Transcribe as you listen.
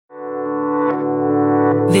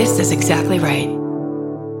This is exactly right.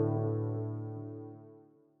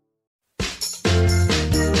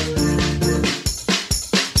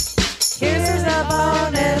 Here's a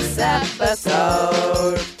bonus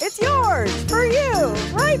episode. It's yours for you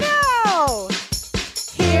right now.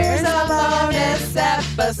 Here's a bonus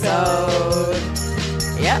episode.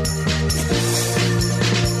 Yep.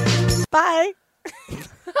 Bye.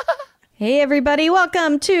 Hey everybody,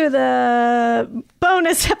 welcome to the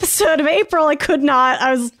bonus episode of April. Did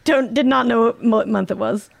not know what month it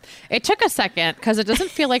was. It took a second because it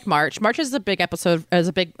doesn't feel like March. March is a big episode,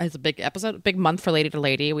 big month for Lady to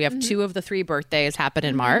Lady. We have 2 of the 3 birthdays happen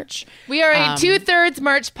in March. We are a 2/3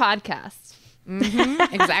 March podcast.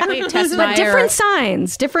 Exactly. Tess and But I different are,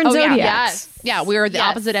 signs, different zodiacs. Yes. yeah, we are the Yes.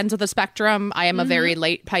 opposite ends of the spectrum. I am a very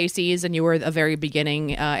late Pisces, and you were a very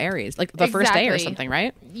beginning Aries, like the first day or Exactly. something,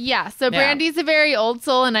 right? Yeah. So Brandy's a very old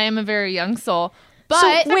soul and I am a very young soul.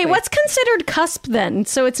 But So wait, what's considered cusp then?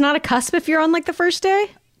 So it's not a cusp if you're on like the first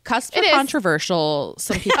day? Cusps It are is. controversial.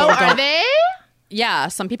 Some people are don't. they? Yeah,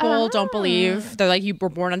 some people don't believe. They're like, you were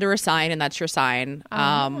born under a sign, and that's your sign.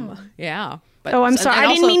 Yeah. But, Oh, I'm sorry. and I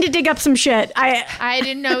didn't also- mean to dig up some shit. I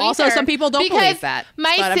didn't know. Also, either. some people don't Because believe that,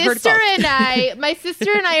 My but I've heard sister both. my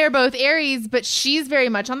sister and I are both Aries, but she's very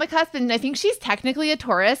much on the cusp, and I think she's technically a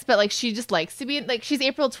Taurus, but like she just likes to be like she's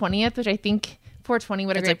April 20th, which I think 420.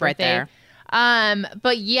 What a It's, great like, right birthday. there.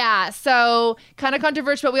 But yeah, so kind of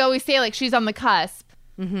controversial, but we always say like she's on the cusp.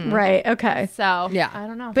 Right, okay. So Yeah. I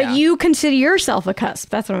don't know. But you consider yourself a cusp.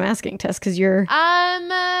 That's what I'm asking, Tess, because you're...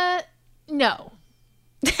 No.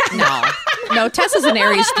 No, Tess is an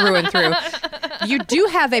Aries through and through. You do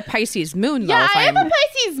have a Pisces moon, though. Yeah, if I have I'm- a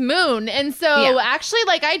Pisces moon. And so Yeah. actually,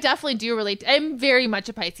 like, I definitely do relate. I'm very much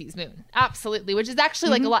a Pisces moon. Absolutely. Which is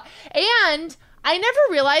actually like a lot. And I never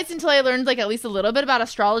realized until I learned like at least a little bit about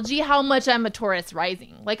astrology how much I'm a Taurus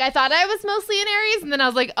rising. Like, I thought I was mostly an Aries. And then I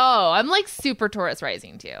was like, oh, I'm like super Taurus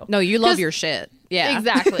rising too. No, you love 'Cause- your shit. Yeah.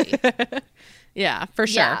 Exactly. Yeah, for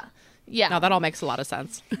sure. Yeah. Yeah. No, that all makes a lot of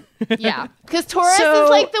sense. Yeah. Because Taurus So- is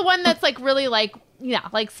like the one that's like really like, yeah,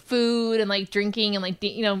 likes food and like drinking and like,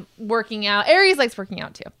 working out. Aries likes working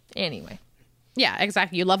out too. Anyway. Yeah,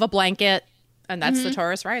 exactly. You love a blanket, and that's the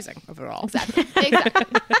Taurus rising of it all. Exactly.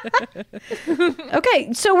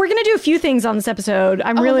 Okay, so we're going to do a few things on this episode.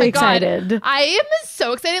 I'm really Oh my God. excited. I am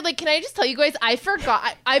so excited. Like, can I just tell you guys, I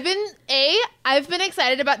forgot. I've been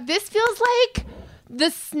excited about this. Feels like the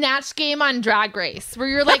Snatch game on Drag Race, where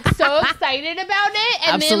you're like so excited about it,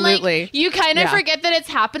 and then Absolutely. like you kind of Yeah. forget that it's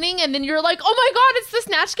happening, and then you're like, oh my God, it's the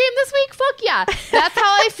Snatch game this week. Fuck yeah. That's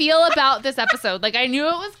how I feel about this episode. Like, I knew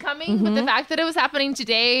it was coming, but the fact that it was happening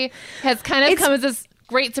today has kind of come as this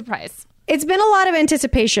great surprise. It's been a lot of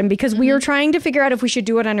anticipation because we were trying to figure out if we should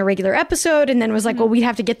do it on a regular episode, and then was like, well, we'd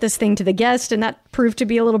have to get this thing to the guest, and that proved to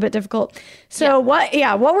be a little bit difficult. So what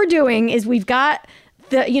we're doing is we've got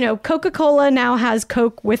Coca-Cola now has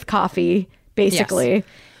Coke with coffee, basically.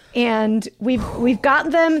 And we've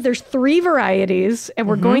got them. There's 3 varieties, and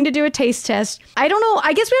we're going to do a taste test. I don't know.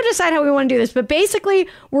 I guess we have to decide how we want to do this, but basically,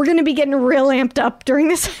 we're going to be getting real amped up during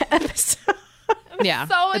this episode. Yeah.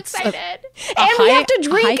 So It's excited. And we high- have to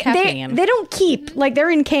high drink. caffeine. They don't keep, like,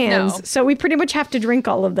 they're in cans. No. So we pretty much have to drink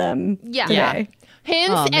all of them Yeah. today.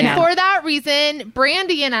 Hence, Oh, and man. for that reason,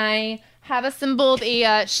 Brandy and I have assembled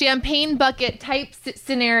a champagne bucket type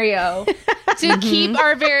scenario to keep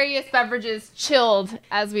our various beverages chilled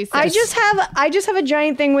as we sit. I just have a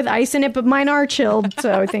giant thing with ice in it, but mine are chilled,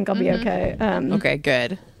 so I think I'll be okay. Okay,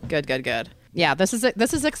 good. Yeah, this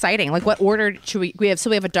is exciting. Like, what order should we have? So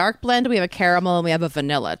we have a dark blend, we have a caramel, and we have a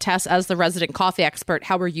vanilla. Tess, as the resident coffee expert,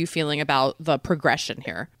 how are you feeling about the progression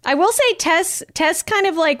here? I will say Tess kind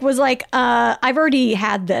of like was like, I've already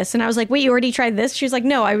had this, and I was like, wait, you already tried this? She was like,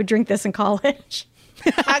 no, I would drink this in college.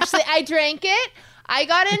 Actually, I drank it. I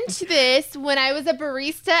got into this when I was a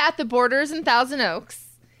barista at the Borders in Thousand Oaks.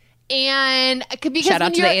 And because Shout out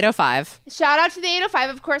when to the you're- 805. Shout out to the 805,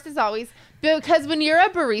 of course, as always. Because when you're a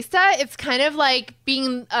barista, it's kind of like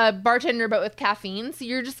being a bartender, but with caffeine. So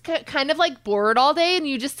you're just kind of like bored all day, and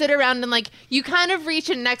you just sit around and like you kind of reach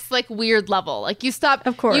a next like weird level. Like you stop.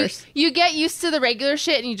 Of course. You get used to the regular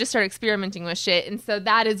shit, and you just start experimenting with shit. And so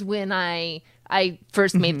that is when I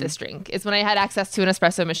first made this drink. Is when I had access to an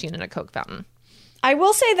espresso machine and a Coke fountain. I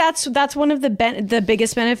will say that's one of the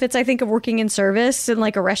biggest benefits I think of working in service in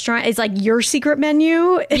like a restaurant is like your secret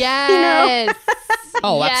menu. Yes.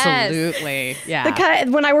 Oh, Yes. absolutely. Yeah.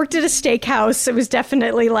 When I worked at a steakhouse, it was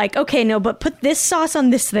definitely like, okay, no, but put this sauce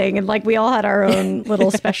on this thing. And like we all had our own little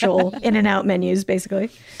special in and out menus, basically.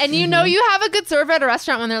 And you know you have a good server at a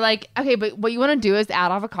restaurant when they're like, okay, but what you want to do is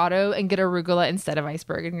add avocado and get arugula instead of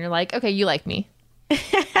iceberg. And you're like, okay, you like me.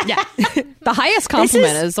 Yeah. The highest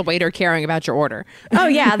compliment is the waiter caring about your order. Oh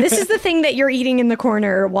yeah, this is the thing that you're eating in the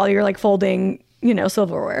corner while you're like folding,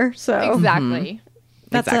 silverware. So Exactly.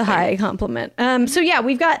 that's a Exactly. high compliment. So yeah,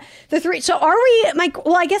 we've got the 3. So are we, Mike?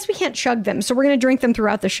 Well, I guess we can't chug them, so we're gonna drink them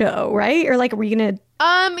throughout the show, right? Or like, are we gonna?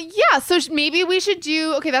 Yeah. So maybe we should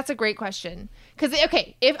do. Okay, that's a great question. Because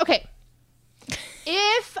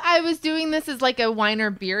if I was doing this as like a wine or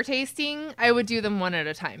beer tasting, I would do them one at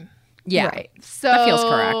a time. Yeah. Right. So That feels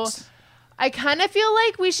correct. I kind of feel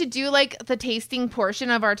like we should do like the tasting portion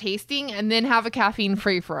of our tasting and then have a caffeine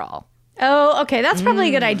free for all. Oh, okay, that's probably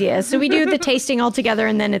a good idea. So we do the tasting all together,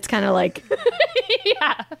 and then it's kind of like,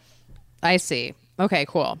 Yeah. I see. Okay,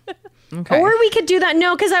 cool. Okay. or we could do that.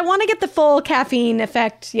 No, because I want to get the full caffeine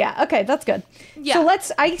effect. Yeah. Okay, that's good. Yeah.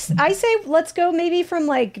 So I say let's go maybe from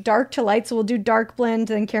like dark to light. So we'll do dark blend,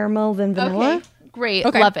 then caramel, then vanilla. Okay. Great.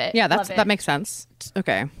 Okay. Love it. Yeah, Love it. that makes sense.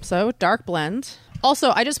 Okay, so dark blend.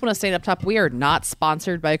 Also, I just want to say up top, we are not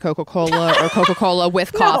sponsored by Coca-Cola or Coca-Cola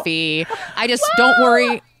with coffee. I just don't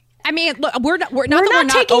worry. I mean, look, we're not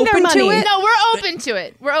taking their open to money. it. No, we're open to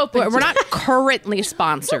it. We're not currently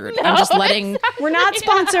sponsored. I'm just letting. We're not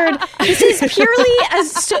sponsored. This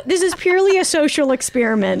is purely a social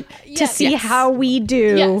experiment to Yes. see Yes. how we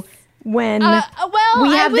do Yes. when well, we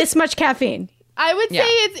I have would- this much caffeine. I would Yeah.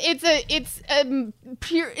 say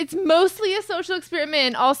it's mostly a social experiment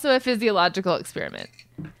and also a physiological experiment.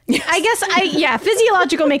 I guess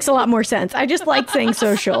physiological makes a lot more sense. I just like saying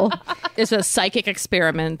social. It's a psychic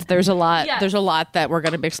experiment. There's a lot. Yes. There's a lot that we're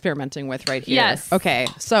going to be experimenting with right here. Yes. Okay.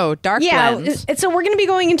 So dark Yeah, blend. so we're going to be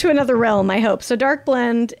going into another realm, I hope. So dark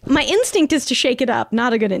blend. My instinct is to shake it up,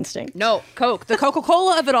 not a good instinct. No, Coke. The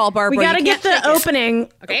Coca-Cola of it all, Barbara. We got to You get can't the shake it.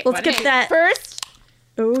 opening. Okay, Let's what get is it? that.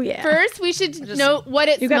 Oh yeah. First, we should know what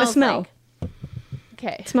it You smells gotta smell. like.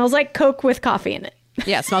 Okay. Smells like Coke with coffee in it.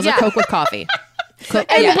 Yeah, it smells Yeah. like Coke with coffee. And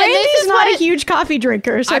yeah. Brandy's this is not what- a huge coffee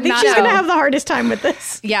drinker, so I I'm think not- she's going to no. have the hardest time with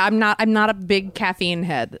this. Yeah, I'm not a big caffeine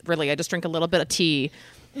head. Really, I just drink a little bit of tea.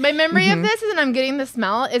 My memory Mm-hmm. of this is, and I'm getting the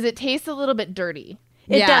smell, is it tastes a little bit dirty.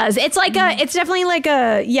 It Yeah. does. It's like it's definitely like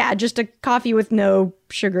just a coffee with no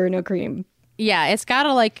sugar, no cream. Yeah, it's got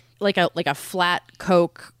a like a flat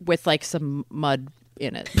Coke with like some mud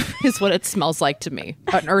in it. Is what it smells like to me.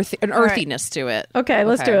 An earthiness to it. Okay,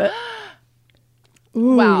 let's do it.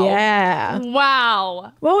 Ooh, Wow. yeah.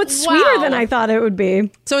 Wow. Well, it's sweeter Wow. than I thought it would be.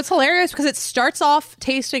 So it's hilarious because it starts off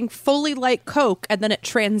tasting fully like Coke, and then it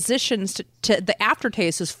transitions to the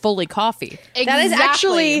aftertaste is fully coffee. That is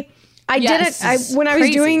actually. I Yes. did it when I was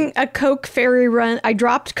Crazy. doing a Coke ferry run. I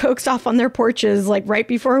dropped Cokes off on their porches like right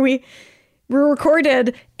before we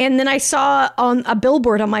recorded, and then I saw on a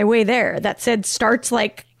billboard on my way there that said "starts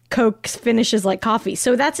like Coke, finishes like coffee."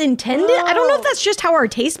 So that's intended. I don't know if that's just how our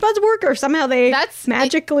taste buds work, or somehow they That's-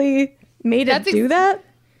 magically made it that's do that.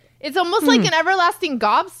 It's almost like an everlasting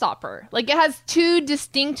gobstopper. Like it has two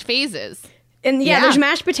distinct phases. And yeah, Yeah. there's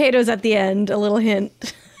mashed potatoes at the end. A little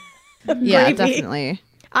hint. Yeah, Gravy. definitely.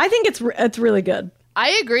 I think it's really good. I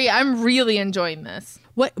agree. I'm really enjoying this.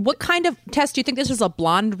 What kind of test do you think this is? A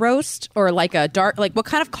blonde roast or like a dark? Like what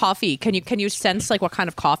kind of coffee? Can you sense like what kind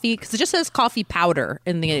of coffee? Because it just says coffee powder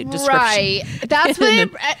in the description. Right. That's what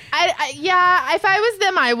yeah, if I was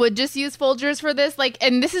them, I would just use Folgers for this. Like,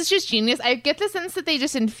 and this is just genius. I get the sense that they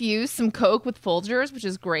just infuse some Coke with Folgers, which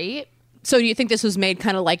is great. So do you think this was made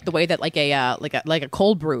kind of like the way that like a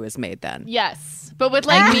cold brew is made then? Yes. But with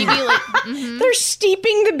like maybe like They're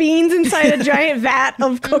steeping the beans inside a giant vat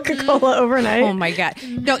of Coca-Cola overnight. Oh my god.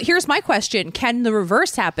 No, here's my question. Can the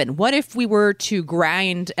reverse happen? What if we were to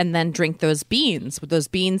grind and then drink those beans? Would those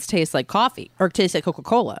beans taste like coffee or taste like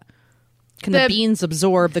Coca-Cola? Can the The- beans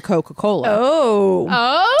absorb the Coca-Cola? oh,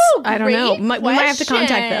 I don't know. great We might have to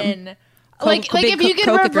contact them. question. Like big if you could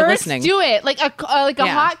Coke if you're reverse listening. do it, like a Yeah.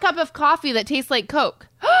 hot cup of coffee that tastes like Coke.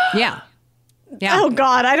 Yeah. Yeah. Oh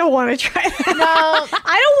God, I don't want to try that. No,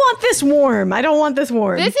 I don't want this warm. I don't want this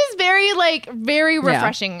warm. this is very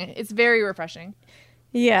refreshing. It's very refreshing.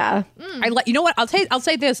 yeah. You know what? I'll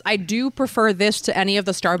say this. I do prefer this to any of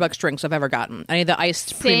the Starbucks drinks I've ever gotten. Any of the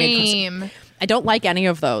iced premium. Same. I don't like any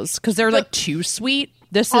of those because they're like too sweet.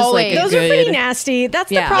 This is like Always. a Those good. are pretty nasty. That's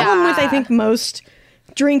the Yeah. problem with I Yeah. think most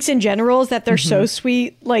drinks in general is that they're so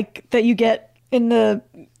sweet, like that you get in the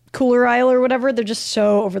cooler aisle or whatever. They're just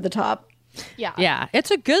so over the top. Yeah. Yeah, it's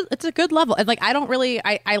a good level. And like I don't really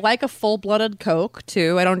I like a full-blooded Coke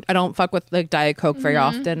too. I don't fuck with like Diet Coke very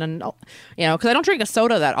often, and because I don't drink a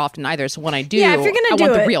soda that often either. So when I do, Yeah, if you're gonna I do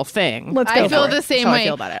want the it, real thing. let's go I feel for it. the same That's how way. I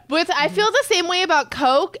feel about it. I feel the same way about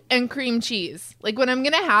Coke and cream cheese. Like when I'm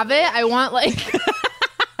gonna have it, I want like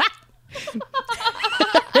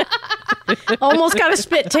Almost got a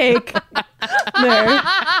spit take. No.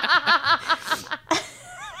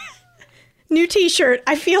 New T-shirt.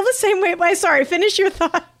 I feel the same way. But sorry, finish your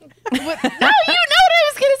thought. No, you know what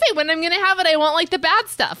I was gonna say. When I'm gonna have it, I want like the bad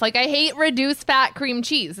stuff. Like I hate reduced fat cream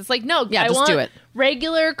cheese. It's like no, Yeah, I just want do it.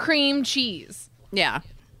 regular cream cheese. Yeah.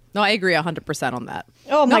 No, I agree 100% on that.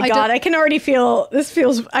 Oh my No, God, I can already feel this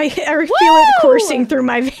feels, I feel it coursing through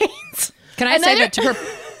my veins. Can I say that to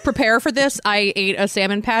prepare for this, I ate a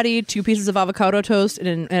salmon patty, 2 pieces of avocado toast, and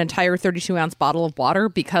an entire 32-ounce bottle of water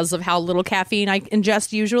because of how little caffeine I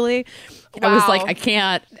ingest usually. I was Wow. like, I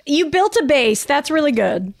can't. You built a base. That's really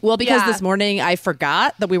good. Well, because Yeah. this morning I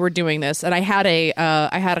forgot that we were doing this, and I had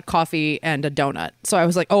a coffee and a donut. So I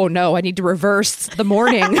was like, oh no, I need to reverse the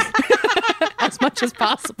morning as much as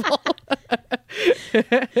possible.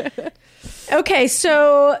 Okay,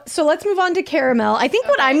 so let's move on to caramel. I think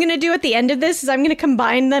what I'm going to do at the end of this is I'm going to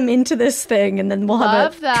combine them into this thing, and then we'll have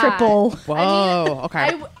Love a that. triple. Whoa,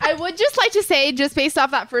 okay. I would just like to say, just based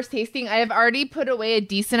off that first tasting, I have already put away a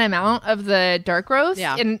decent amount of the dark roast.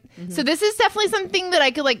 Yeah. And so this is definitely something that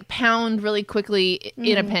I could like pound really quickly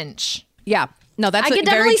in a pinch. Yeah. No, that's I could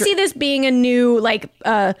definitely see this being a new like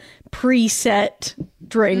preset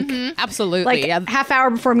drink. absolutely. Like yeah. half hour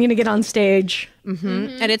before I'm going to get on stage.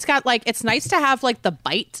 And it's got like, it's nice to have like the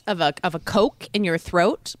bite of a Coke in your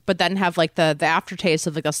throat, but then have like the aftertaste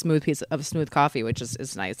of like a smooth piece of smooth coffee, which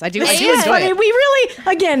is nice. I do It's enjoy funny. it. We really,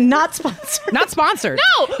 again, not sponsored. Not sponsored.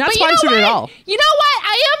 No, not but sponsored you know at what? all. You know what?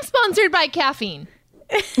 I am sponsored by caffeine.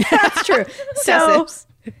 That's true. So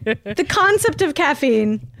the concept of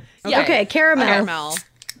caffeine. Yeah. Okay, caramel. Caramel.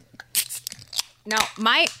 Now,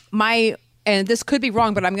 my and this could be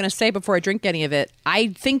wrong, but I'm going to say before I drink any of it, I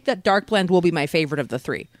think that dark blend will be my favorite of the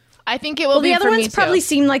 3. I think it will Well, be the other for me ones probably too.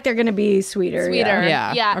 seem like they're going to be sweeter. Sweeter.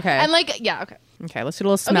 Yeah. Yeah. Okay. And like, yeah, okay. Okay, let's do a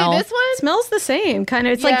little smell. Okay, this one? Smells the same, kind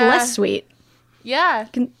of. It's like Yeah. less sweet. Yeah.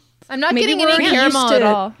 I'm not maybe getting we're any already caramel used at to-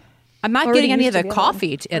 all. I'm not already getting any of used the to the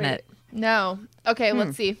coffee in it. No. Okay,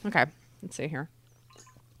 let's see. Okay, let's see here.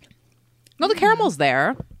 No, the caramel's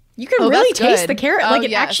there. You can Oh, really that's taste good. the caramel. Oh, Like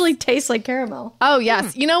it yes. actually tastes like caramel, Oh,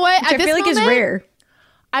 yes. You know what? which I feel like is rare.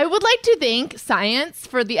 I would like to thank science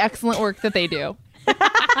for the excellent work that they do.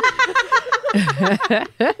 It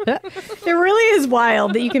really is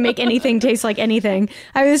wild that you can make anything taste like anything.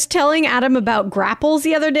 I was telling Adam about grapples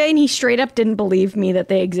the other day, and he straight up didn't believe me that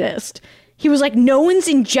they exist. He was like, "No one's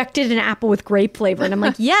injected an apple with grape flavor," and I'm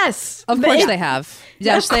like, "Yes, Of course they have.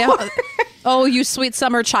 Yes, Of they course. have. Oh, you sweet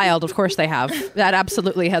summer child. Of course they have. That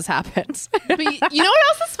absolutely has happened. But you know what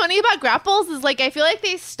else is funny about grapples is like I feel like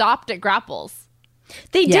they stopped at grapples.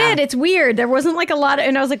 They Yeah. did. It's weird. There wasn't like a lot of,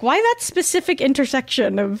 and I was like, why that specific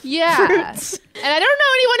intersection of Yeah. fruits? And I don't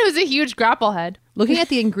know anyone who's a huge grapple head. Looking at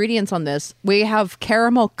the ingredients on this, we have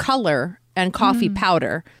caramel color and coffee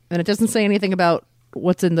powder, and it doesn't say anything about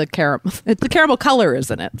what's in the caramel. The caramel color is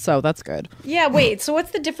in it, so that's good. Yeah, wait. So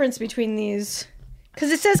what's the difference between these?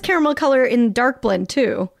 Because it says caramel color in dark blend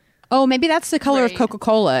too. Oh, maybe that's the color of Right.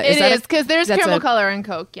 Coca-Cola. It that is because there's that's caramel a- color in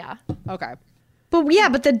Coke. Yeah. Okay. But yeah,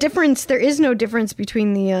 but the difference, there is no difference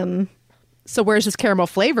between the So where's this caramel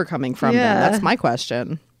flavor coming from? Yeah. Then that's my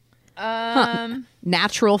question.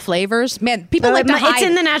 Natural flavors, man. People like to hide. it's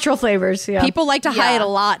in the natural flavors. Yeah. People like to Yeah. hide a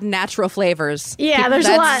lot in natural flavors. Yeah, there's a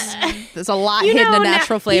That's- lot. There's a lot hidden in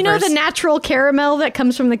natural flavors. You know the natural caramel that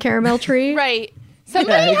comes from the caramel tree? Right.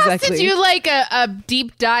 Somebody has exactly. to do like a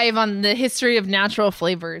deep dive on the history of natural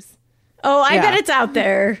flavors. Oh, I Yeah. bet it's out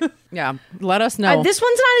there. Yeah, let us know. This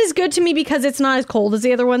one's not as good to me because it's not as cold as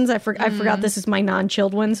the other ones. I forgot this is my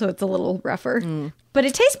non-chilled one, so it's a little rougher. But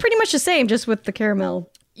it tastes pretty much the same, just with the caramel.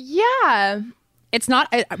 Yeah. It's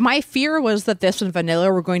not. My fear was that this and vanilla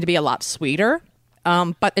were going to be a lot sweeter,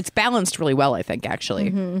 but it's balanced really well. I think actually.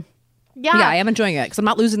 Yeah. Yeah, I am enjoying it because I'm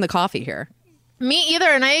not losing the coffee here. Me either,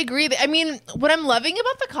 and I agree. I mean, what I'm loving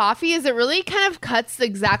about the coffee is it really kind of cuts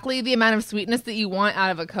exactly the amount of sweetness that you want out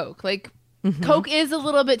of a Coke. Like, Coke is a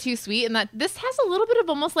little bit too sweet, and that this has a little bit of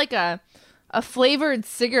almost like a flavored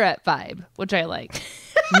cigarette vibe, which I like.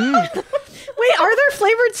 Wait, are there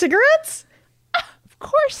flavored cigarettes? Of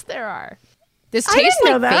course there are. This I tastes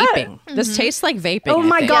didn't like know that. vaping. This tastes like vaping. Oh I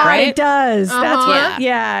my think, god, right? it does. That's Uh-huh. what.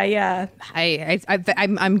 Yeah.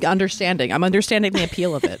 I'm understanding. I'm understanding the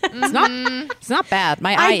appeal of it. It's not. It's not bad.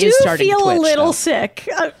 My eye I do is starting feel to twitch. a little though. sick.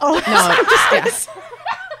 No, yes.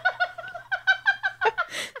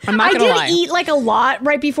 I'm not I gonna did lie. eat like a lot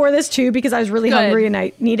right before this too because I was really Good. hungry and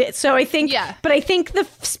I needed it. So I think, Yeah. but I think the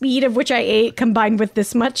speed of which I ate combined with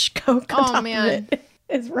this much Coke on Oh, top man. of it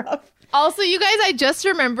is rough. Also, you guys, I just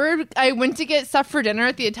remembered I went to get stuff for dinner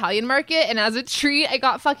at the Italian market, and as a treat, I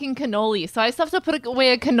got fucking cannoli. So I still have to put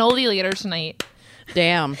away a cannoli later tonight.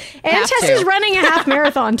 Damn. And Have Tess to. is running a half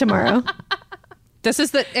marathon tomorrow. This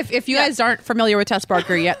is the if you guys aren't familiar with Tess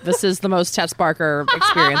Barker yet, this is the most Tess Barker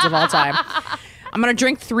experience of all time. I'm gonna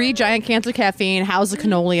drink 3 giant cans of caffeine, house a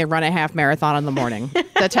cannoli, and run a half marathon in the morning.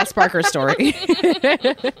 The Tess Barker story.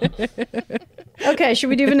 Okay, should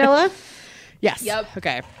we do vanilla? Yes. Yep.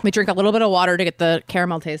 Okay. We drink a little bit of water to get the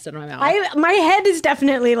caramel taste in my mouth. My head is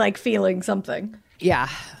definitely like feeling something. Yeah.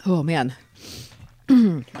 Oh man.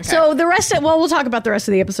 So the rest of we'll talk about the rest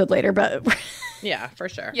of the episode later, but Yeah, for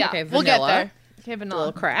sure. Yeah, Okay, we'll get vanilla. there. Okay, A little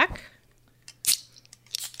vanilla. crack.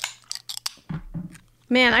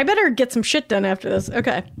 man, I better get some shit done after this.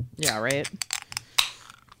 Okay. Yeah. Right.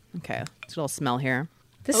 Okay. Let's get a little smell here.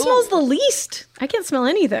 This Ooh. smells the least. I can't smell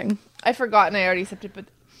anything. I forgot and I already sipped it, but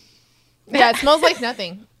yeah, it smells like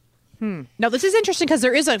nothing. No, this is interesting because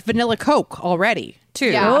there is a vanilla Coke already too.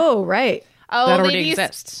 Yeah. Oh, right. Oh, That already ladies,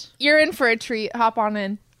 exists. you're in for a treat. Hop on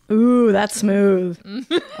in. Ooh, that's smooth.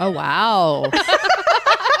 Oh wow.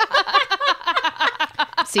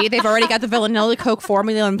 See, they've already got the vanilla Coke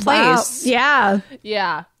formula in Wow. place. Yeah.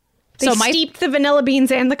 Yeah. They So my- steeped the vanilla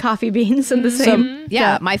beans and the coffee beans in the So same.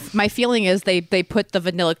 yeah, my feeling is they put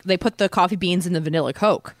the coffee beans in the vanilla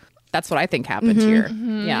Coke. That's what I think happened here.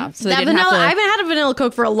 Yeah. So they That didn't vanilla, I have haven't had a vanilla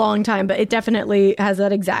Coke for a long time, but it definitely has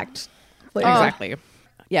that exact flavor. exactly.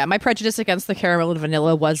 Yeah, my prejudice against the caramel and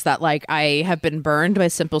vanilla was that like I have been burned by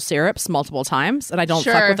simple syrups multiple times and I don't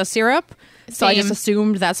fuck Sure. with a syrup. So I just Same.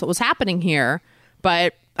 assumed that's what was happening here.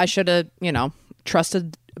 But I should have,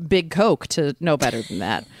 trusted Big Coke to know better than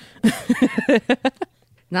that.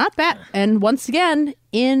 Not bad. And once again,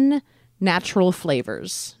 in natural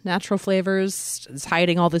flavors. Natural flavors is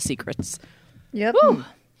hiding all the secrets. Yep.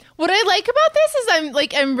 What I like about this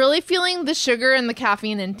is I'm really feeling the sugar and the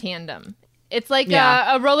caffeine in tandem. It's like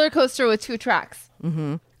Yeah. a roller coaster with 2 tracks.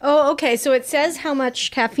 Oh, okay. So it says how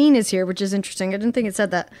much caffeine is here, which is interesting. I didn't think it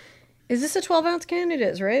said that. Is this a 12-ounce can? It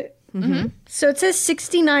is, right? Mm-hmm. So it says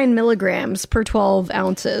 69 milligrams per 12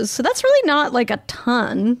 ounces. So that's really not like a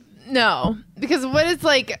ton. No, because what is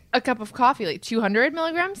like a cup of coffee? Like 200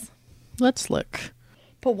 milligrams? Let's look.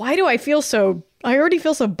 But why do I feel so... I already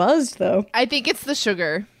feel so buzzed, though. I think it's the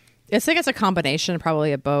sugar. I think it's a combination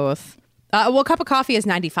probably of both. A cup of coffee is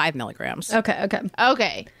 95 milligrams. Okay.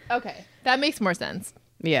 Okay. That makes more sense.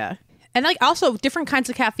 Yeah. And like also different kinds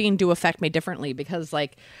of caffeine do affect me differently because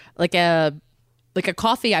like a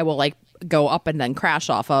coffee I will like go up and then crash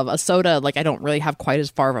off of. A soda like I don't really have quite as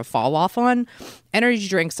far of a fall off on. Energy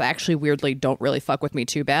drinks actually weirdly don't really fuck with me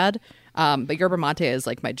too bad. But yerba mate is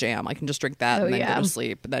like my jam. I can just drink that and then go to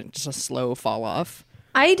sleep and then just a slow fall off.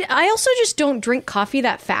 I also just don't drink coffee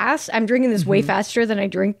that fast. I'm drinking this way faster than I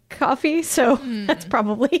drink coffee, so that's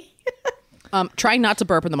probably... Trying not to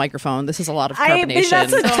burp in the microphone. This is a lot of carbonation.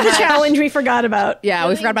 That's a challenge we forgot about. Yeah,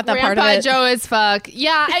 we forgot about that part of Grandpa it. Joe is fuck.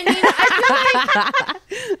 Yeah, I mean, I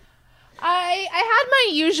feel like I had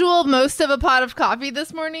my usual most of a pot of coffee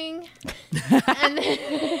this morning, and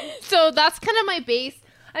so that's kind of my base.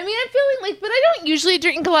 I mean, I'm feeling like, but I don't usually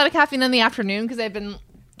drink a lot of caffeine in the afternoon because I've been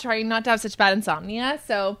trying not to have such bad insomnia.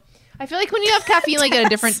 So I feel like when you have caffeine, like in a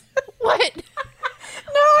different what.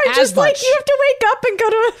 No, I As just like much. you have to wake up and go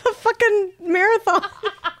to a fucking marathon.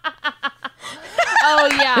 Oh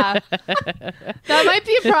yeah, that might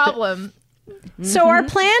be a problem. So our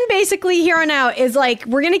plan basically here on out is like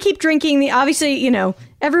we're gonna keep drinking the obviously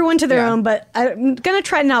everyone to their own, but I'm gonna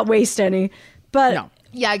try to not waste any. But No.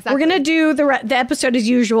 Yeah, exactly. we're gonna do the episode as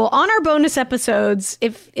usual on our bonus episodes.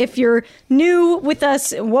 If you're new with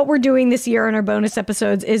us, what we're doing this year on our bonus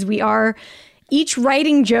episodes is we are each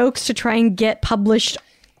writing jokes to try and get published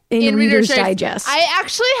in Reader's Digest. I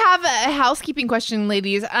actually have a housekeeping question,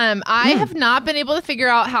 ladies. I have not been able to figure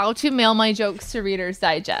out how to mail my jokes to Reader's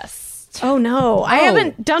Digest. Oh no, I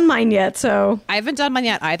haven't done mine yet. So I haven't done mine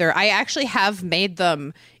yet either. I actually have made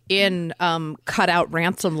them in cut out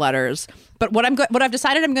ransom letters. But what I've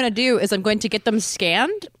decided I'm going to do is I'm going to get them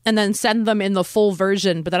scanned and then send them in the full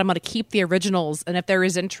version. But then I'm going to keep the originals, and if there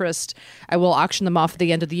is interest, I will auction them off at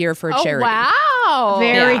the end of the year for a charity. Wow.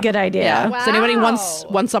 very Yeah. good idea. Yeah. Wow. So anybody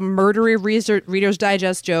wants a murdery Reader's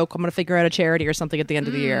Digest joke, I'm going to figure out a charity or something at the end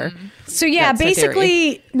of the year. So yeah, That's the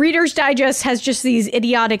basically, Reader's Digest has just these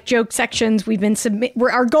idiotic joke sections. We've been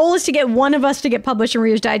our goal is to get one of us to get published in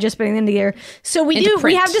Reader's Digest by the end of the year. So we Into we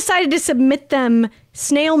print. have decided to submit them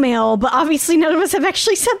snail mail, but obviously none of us have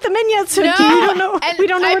actually sent them in yet. So No, we don't know. and We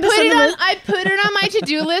don't know I where to put send it them. on. in. I put it on my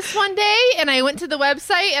to-do list one day, and I went to the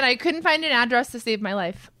website, and I couldn't find an address to save my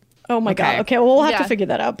life. Oh my god. Okay. Okay, well we'll have to Yeah. figure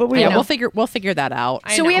that out. But we Yeah, will. we'll figure that out.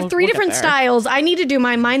 So we have three We'll get different there. styles. I need to do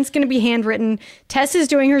mine. Mine's going to be handwritten. Tess is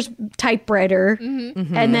doing hers typewriter.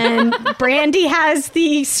 Mm-hmm. And then Brandy has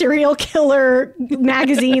the serial killer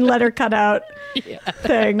magazine letter cutout.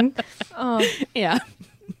 thing. Yeah.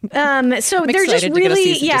 So they're just excited to get a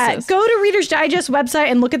really, cease and desist. go to Reader's Digest website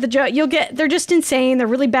and look at the joke. They're just insane. They're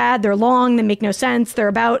really bad. They're long. They make no sense. They're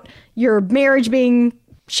about your marriage being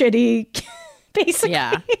shitty, basically.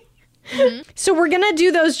 Yeah. So we're going to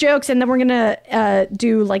do those jokes and then we're going to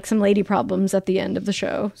do like some lady problems at the end of the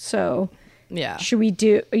show. So Yeah. are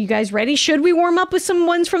you guys ready? Should we warm up with some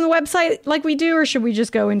ones from the website like we do, or should we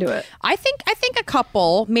just go into it? I think a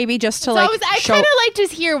couple, maybe just to I show. kind of like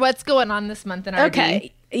to hear what's going on this month in RD.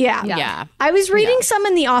 Okay. Yeah. Yeah. I was reading some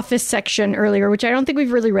in the Office section earlier, which I don't think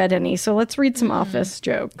we've really read any. So let's read some Office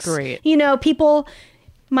jokes. Great. You know, people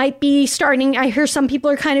might be starting. I hear some people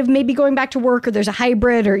are kind of maybe going back to work, or there's a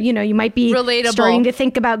hybrid, or, you know, you might be Relatable. starting to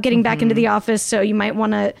think about getting back into the office. So you might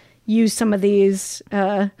want to use some of these.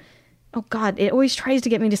 Oh, God, it always tries to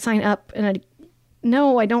get me to sign up. And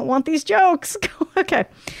I don't want these jokes. Okay.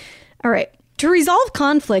 All right. To resolve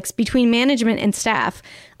conflicts between management and staff,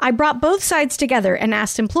 I brought both sides together and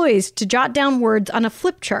asked employees to jot down words on a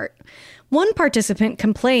flip chart. One participant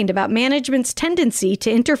complained about management's tendency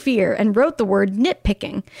to interfere and wrote the word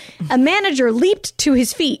nitpicking. A manager leaped to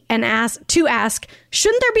his feet and asked,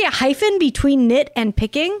 shouldn't there be a hyphen between nit and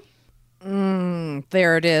picking?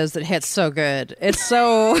 There it is. It hits so good. It's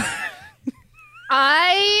so.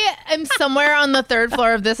 I am somewhere on the third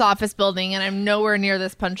floor of this office building, and I'm nowhere near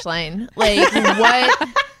this punchline. Like, what?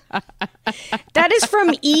 That is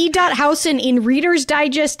from E. Housen in Reader's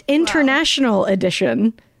Digest International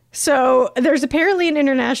Edition. So there's apparently an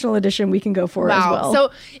international edition we can go for as well.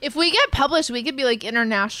 So if we get published, we could be like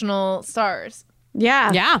international stars.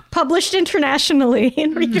 Yeah. Yeah. Published internationally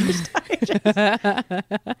in Reader's Digest.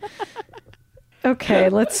 Okay,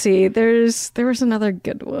 let's see. There was another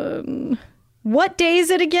good one. What day is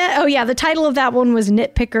it again? Oh, yeah. The title of that one was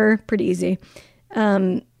Nitpicker. Pretty easy.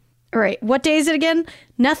 All right. What day is it again?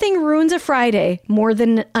 Nothing ruins a Friday more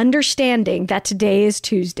than understanding that today is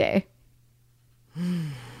Tuesday.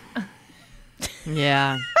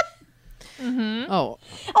 Yeah. Oh.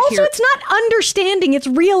 Also, it's not understanding. It's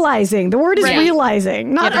realizing. The word is Right.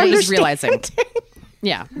 realizing, not Yeah, the word is understanding. realizing.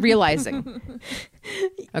 Yeah, realizing.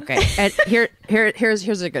 Okay, and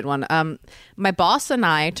here's a good one. My boss and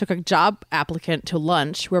I took a job applicant to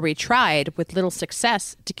lunch where we tried, with little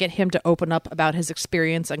success, to get him to open up about his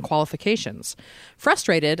experience and qualifications.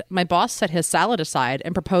 Frustrated, my boss set his salad aside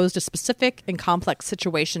and proposed a specific and complex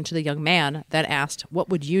situation to the young man, then asked, "What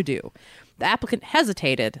would you do?" The applicant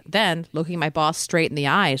hesitated, then, looking my boss straight in the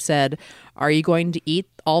eye, said, "Are you going to eat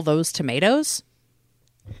all those tomatoes?"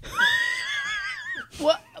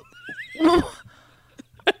 What?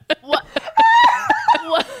 What?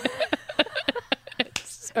 What?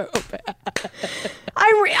 So bad.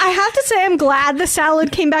 I have to say I'm glad the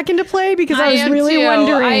salad came back into play because I was am really too.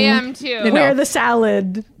 wondering I am too. where the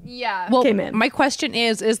salad Yeah. Well, came in. my question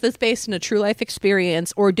is this based on a true life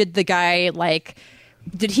experience, or did the guy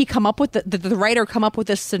did he come up with the writer come up with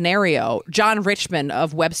this scenario? John Richmond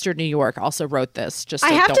of Webster, New York also wrote this. Just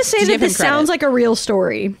I have to say that this sounds like a real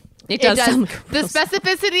story. it does. Sound like a The real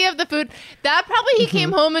specificity of the food. That probably he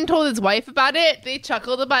came home and told his wife about it. They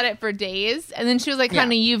chuckled about it for days. And then she was like,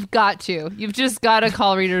 honey, you've got to. You've just got to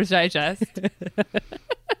call Reader's Digest.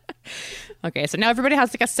 Okay, so now everybody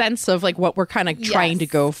has like a sense of like what we're kind of trying to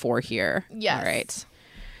Yes. go for here. Yes. All right.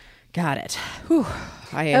 Got it. Whew.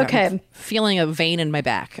 I am Okay. feeling a vein in my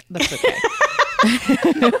back. That's okay.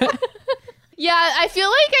 Yeah, I feel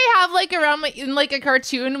like I have like around in like a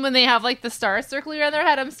cartoon when they have like the stars circling around their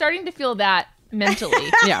head. I'm starting to feel that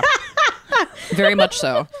mentally. Yeah. Very much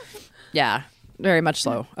so. Yeah. Very much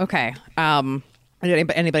so. Okay. Would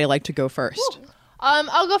anybody like to go first?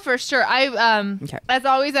 I'll go first. Sure. Okay. As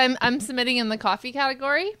always, I'm submitting in the coffee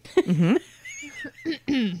category.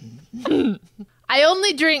 I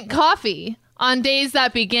only drink coffee on days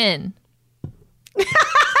that begin.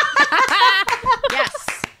 Yes.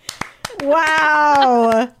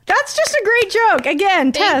 Wow. That's just a great joke.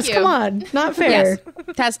 Again, Tess, you. come on. Not fair.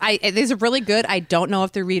 Yes. Tess, these are really good. I don't know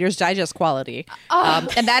if they're Reader's Digest quality.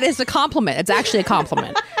 And that is a compliment. It's actually a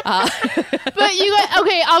compliment. But you guys,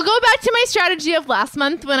 okay, I'll go back to my strategy of last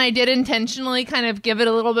month when I did intentionally kind of give it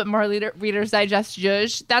a little bit more Reader's Digest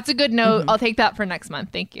zhuzh. That's a good note. I'll take that for next month.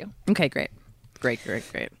 Thank you. Okay, great. Great.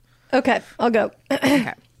 Okay, I'll go.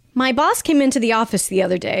 Okay. My boss came into the office the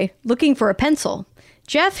other day looking for a pencil.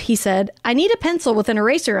 Jeff, he said, I need a pencil with an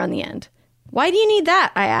eraser on the end. Why do you need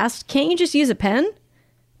that? I asked. Can't you just use a pen?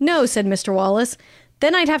 No, said Mr. Wallace.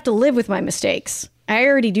 Then I'd have to live with my mistakes. I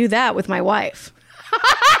already do that with my wife.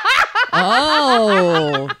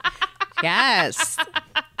 Oh, yes.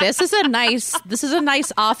 This is a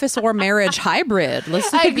nice office or marriage hybrid. This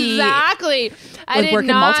could be Exactly. I did work in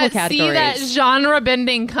not multiple see that categories. genre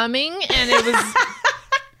bending coming, and it was.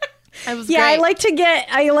 It was Yeah, great.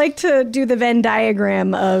 I like to do the Venn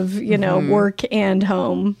diagram of, work and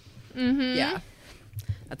home. Yeah.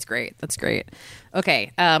 That's great. That's great.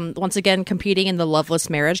 Okay. Once again, competing in the loveless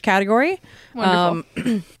marriage category.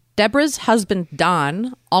 Wonderful. Deborah's husband,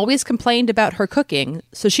 Don, always complained about her cooking,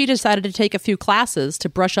 so she decided to take a few classes to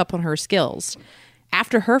brush up on her skills.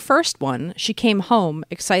 After her first one, she came home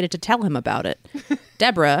excited to tell him about it.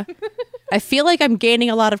 Deborah, I feel like I'm gaining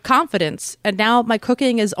a lot of confidence, and now my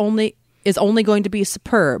cooking is only going to be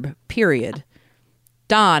superb, period.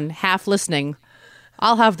 Don, half listening,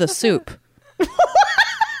 I'll have the soup.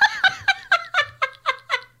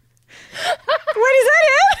 What is that in?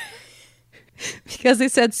 Because they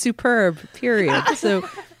said superb, period. So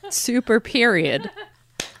super period.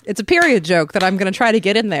 It's a period joke that I'm going to try to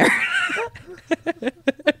get in there.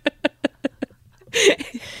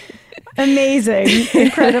 Amazing.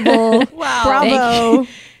 Incredible. Wow. Bravo.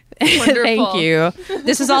 Wonderful. Thank you.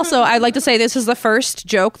 This is also, I'd like to say this is the first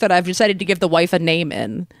joke that I've decided to give the wife a name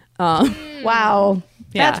in. Wow.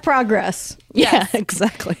 Yeah. That's progress. Yeah,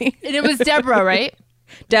 exactly. And it was Deborah, right?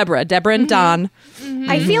 Deborah and Don.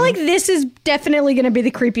 I feel like this is definitely going to be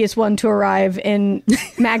the creepiest one to arrive in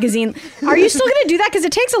magazine. Are you still going to do that? Because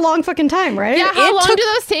it takes a long fucking time, right? Yeah. How It long took- do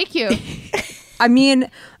those take you? I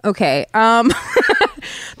mean, okay. I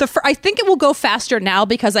think it will go faster now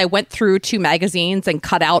because I went through 2 magazines and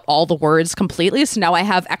cut out all the words completely. So now I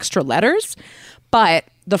have extra letters. But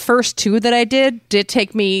the first 2 that I did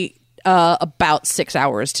take me about 6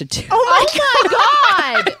 hours to do. Oh Oh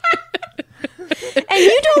my God. And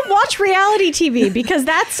you don't watch reality TV because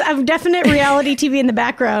that's a definite reality TV in the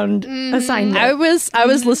background assignment. I was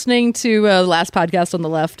listening to the last podcast on the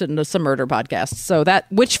left and some murder podcasts. So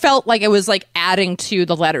which felt like it was like adding to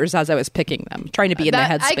the letters as I was picking them, trying to be in the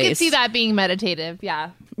headspace. I could see that being meditative.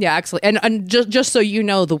 Yeah. Yeah, actually. And just so you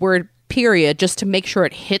know, the word period, just to make sure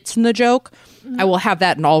it hits in the joke, I will have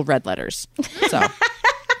that in all red letters. So I'm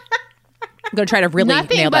going to try to really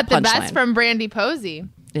Nothing nail but that the punchline. best from Brandy Posey.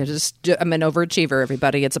 Yeah, I'm an overachiever,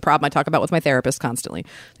 everybody. It's a problem I talk about with my therapist constantly.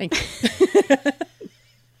 Thank you.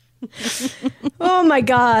 Oh my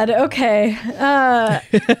God. Okay. I'm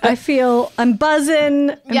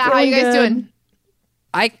buzzing. I'm Yeah. How feeling you guys good. doing?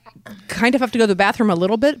 I kind of have to go to the bathroom a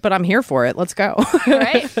little bit, but I'm here for it. Let's go. All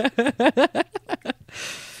right.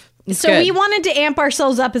 So good. we wanted to amp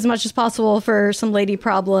ourselves up as much as possible for some lady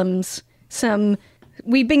problems.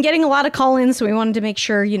 We've been getting a lot of call-ins, so we wanted to make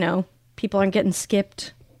sure, people aren't getting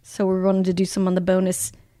skipped. So we wanted to do some on the Boney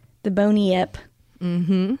ep.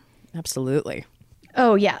 Absolutely.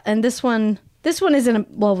 Oh yeah, and this one isn't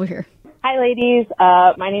we're here. Hi, ladies.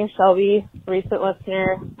 My name's Shelby, recent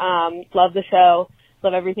listener. Love the show.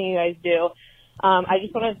 Love everything you guys do. I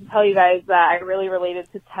just wanted to tell you guys that I really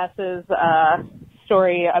related to Tess's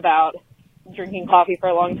story about drinking coffee for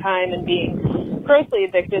a long time and being grossly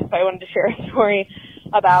addicted. So I wanted to share a story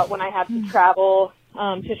about when I had to travel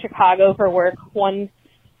to Chicago for work one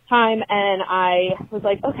time, and I was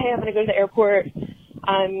like, okay, I'm going to go to the airport.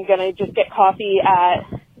 I'm going to just get coffee at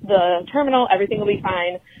the terminal. Everything will be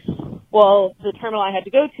fine. Well, the terminal I had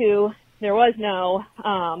to go to, there wasn't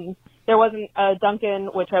a Dunkin',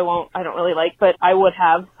 which I don't really like, but I would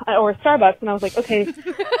have, or a Starbucks. And I was like, okay,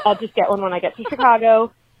 I'll just get one when I get to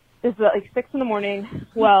Chicago. This is at like 6 a.m.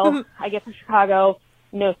 Well, I get to Chicago,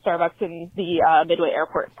 no Starbucks in the Midway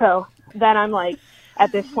airport. So then I'm like,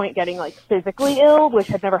 at this point getting like physically ill, which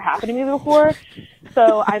had never happened to me before.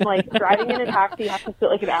 So I'm like driving in a taxi, have to sit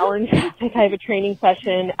like an hour in traffic. I have a training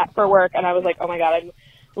session for work, and I was like, oh my God, I'm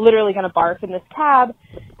literally going to barf in this cab.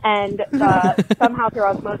 And somehow through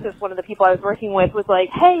osmosis, one of the people I was working with was like,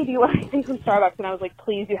 hey, do you want anything from Starbucks? And I was like,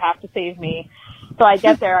 please, you have to save me. So I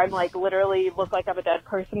get there, I'm like literally look like I'm a dead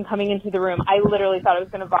person coming into the room. I literally thought I was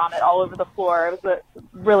going to vomit all over the floor. It was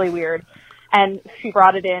really weird. And she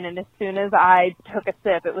brought it in, and as soon as I took a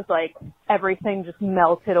sip, it was like everything just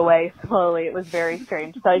melted away slowly. It was very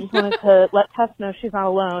strange. So I just wanted to let Tess know she's not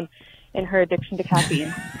alone in her addiction to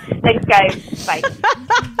caffeine. Thanks, guys. Bye.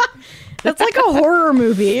 That's like a horror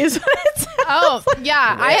movie. Is what it sounds Oh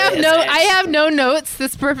yeah, I have no notes.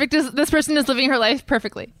 This person is living her life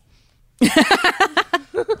perfectly.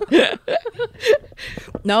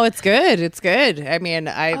 No, it's good. It's good. I mean,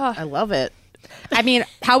 I love it. I mean,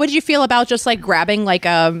 how would you feel about just like grabbing like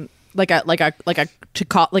a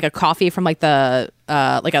coffee from like the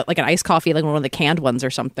like an iced coffee, like one of the canned ones or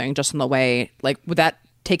something, just on the way? Like, would that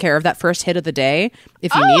take care of that first hit of the day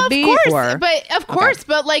if you need be? Of course,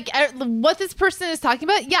 but like what this person is talking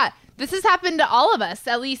about, yeah. This has happened to all of us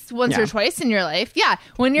at least once or twice in your life. Yeah.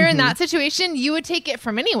 When you're in that situation, you would take it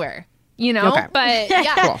from anywhere. You know, Okay. but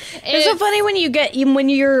yeah, Cool. It's so funny when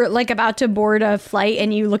you're like about to board a flight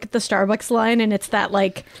and you look at the Starbucks line and it's that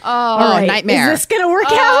like, all right, nightmare. Is this gonna work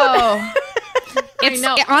out? Oh, It's I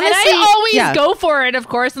know. honestly, and I always yeah. go for it, of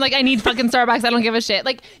course. And like, I need fucking Starbucks. I don't give a shit.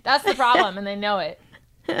 Like, that's the problem, and they know it.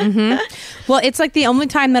 Well, it's like the only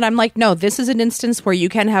time that I'm like, no, this is an instance where you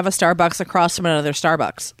can have a Starbucks across from another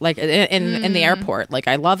Starbucks, like in the airport. Like,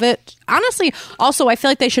 I love it. Honestly, also, I feel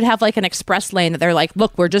like they should have like an express lane that they're like,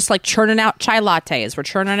 look, we're just like churning out chai lattes. We're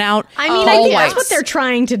churning out. I mean, I think that's what they're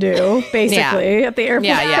trying to do, basically, at the airport.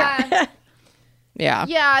 Yeah.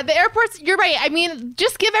 Yeah, the airports, you're right. I mean,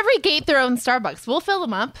 just give every gate their own Starbucks. We'll fill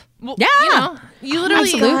them up. Yeah. You know, you literally.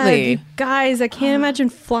 Absolutely. God, you guys, I can't imagine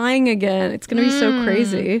flying again. It's gonna be so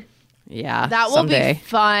crazy. Yeah. That will someday. be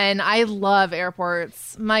fun. I love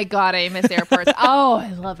airports. My God, I miss airports. Oh, I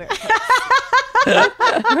love airports.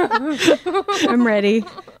 I'm ready.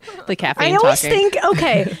 The caffeine I always talking. think,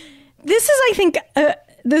 okay, this is, I think,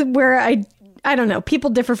 where I don't know, people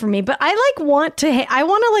differ from me, but I like want to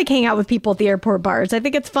like hang out with people at the airport bars. I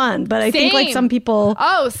think it's fun, but I think like Same. some people.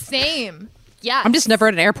 Oh, same. Yeah. I'm just never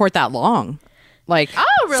at an airport that long. Like,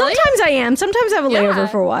 Oh, really? Sometimes I am. Sometimes I have a Yeah.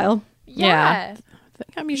 layover for a while. Yeah. I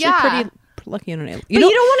think I'm usually Yeah. pretty lucky on an airport. But you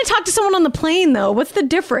don't want to talk to someone on the plane, though. What's the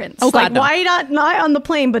difference? Oh, God, like, no. why not on the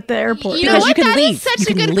plane, but the airport? You know Because what? you can That is leave. such You a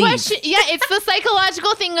can good leave. question. Yeah, it's the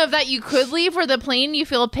psychological thing of that you could leave for the plane. You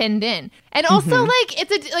feel pinned in, and also like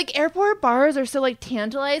it's like airport bars are so like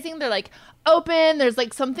tantalizing. They're like open. There's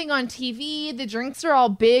like something on TV. The drinks are all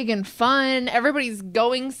big and fun. Everybody's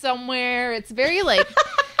going somewhere. It's very like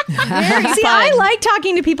very See, fun. I like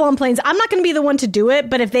talking to people on planes. I'm not going to be the one to do it,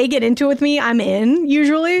 but if they get into it with me, I'm in,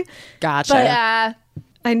 usually. Gotcha. Yeah.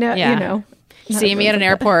 I know, Yeah. you know. See me at an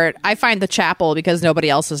airport. I find the chapel because nobody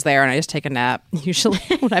else is there, and I just take a nap usually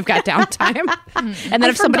when I've got downtime. And then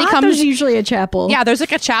if somebody Forgot comes, there's usually a chapel. yeah, there's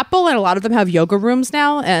like a chapel, and a lot of them have yoga rooms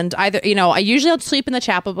now. And either I usually sleep in the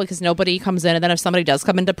chapel because nobody comes in, and then if somebody does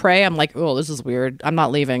come in to pray, I'm like, oh, this is weird. I'm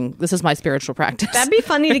not leaving. This is my spiritual practice. That'd be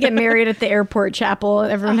funny to get married at the airport chapel.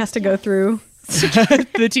 Everyone has to go through.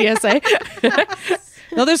 the TSA.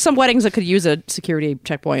 No, there's some weddings that could use a security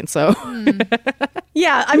checkpoint. So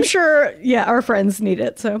Yeah, I'm sure. Yeah, our friends need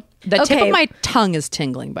it. So the tip Okay. of my tongue is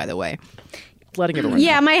tingling. By the way, letting everyone.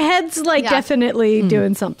 yeah, my head's like Yeah. definitely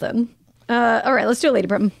doing something. All right, let's do it, Lady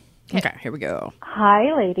Brim. Know. Okay, here we go.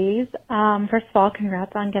 Hi, ladies. First of all,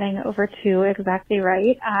 congrats on getting over 2 exactly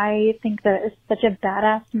right. I think that it's such a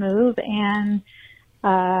badass move and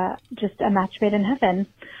just a match made in heaven.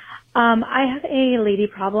 I have a lady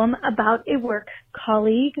problem about a work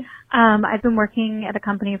colleague. I've been working at a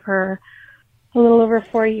company for a little over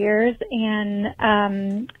 4 years,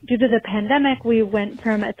 and due to the pandemic, we went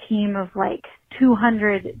from a team of like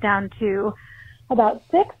 200 down to about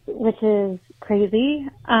 6, which is crazy.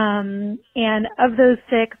 And of those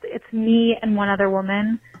 6, it's me and one other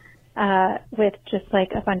woman, with just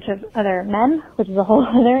like a bunch of other men, which is a whole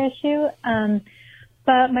other issue.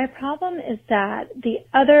 But my problem is that the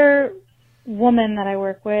other woman that I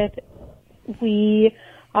work with, we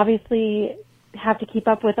obviously have to keep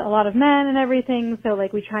up with a lot of men and everything. So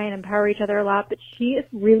like we try and empower each other a lot, but she is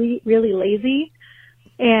really, really lazy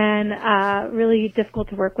and really difficult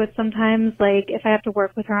to work with sometimes. Like if I have to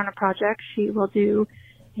work with her on a project, she will do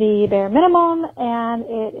the bare minimum, and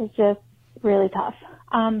it is just really tough.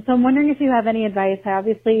 So I'm wondering if you have any advice. I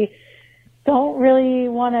obviously don't really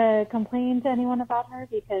want to complain to anyone about her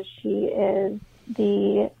because she is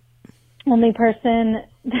the only person,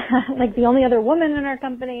 like the only other woman in our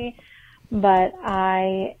company. But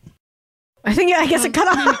I guess it cut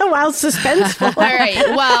off a while suspenseful. All right.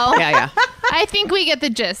 Well, Yeah. I think we get the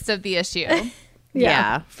gist of the issue.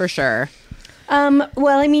 Yeah, for sure.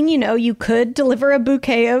 Well, I mean, you could deliver a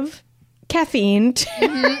bouquet of caffeine.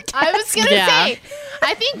 I was going to Yeah. say,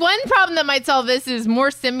 I think one problem that might solve this is more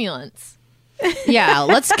stimulants. Yeah,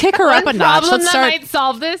 let's kick her up a One notch. problem Let's that start. might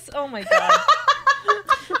solve this. Oh my God.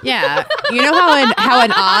 Yeah, you know how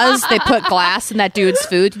in Oz they put glass in that dude's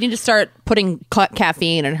food. You need to start putting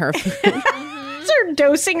caffeine in her food. Start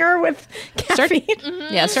dosing her with caffeine.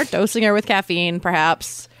 Yeah, start dosing her with caffeine.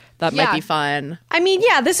 Perhaps that might Yeah. be fun. I mean,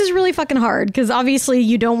 yeah, this is really fucking hard because obviously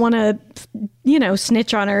you don't want to,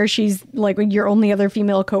 snitch on her. She's like your only other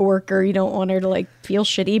female coworker. You don't want her to like feel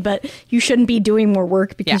shitty, but you shouldn't be doing more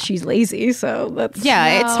work because Yeah. she's lazy. So that's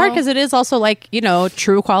Yeah, it's hard because it is also like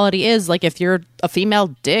true equality is like if you're a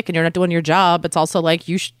female dick and you're not doing your job, it's also like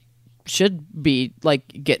you should be like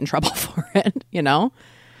get in trouble for it.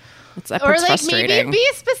 It's Or part's like frustrating. maybe be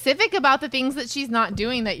specific about the things that she's not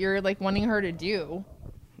doing that you're like wanting her to do.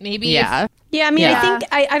 Maybe. Yeah. Yeah, I mean, Yeah. I think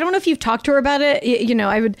I don't know if you've talked to her about it. You know,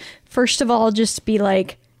 I would first of all just be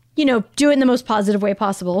like, you know, do it in the most positive way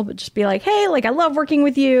possible, but just be like, hey, like, I love working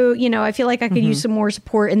with you. You know, I feel like I could use some more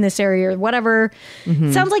support in this area or whatever.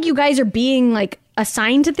 It sounds like you guys are being like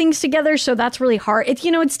assigned to things together. So that's really hard. It's,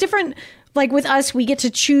 you know, it's different. Like with us, we get to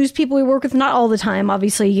choose people we work with, not all the time.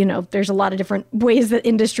 Obviously, you know, there's a lot of different ways that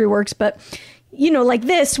industry works, but you know, like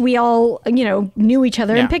this, we all, you know, knew each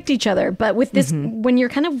other and picked each other. But with this, when you're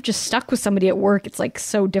kind of just stuck with somebody at work, it's like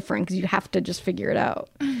so different because you have to just figure it out.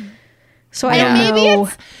 So I don't Maybe know.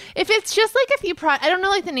 if it's just like a few I don't know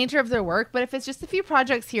like the nature of their work, but if it's just a few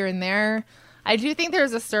projects here and there, I do think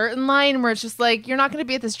there's a certain line where it's just like, you're not going to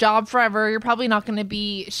be at this job forever. You're probably not going to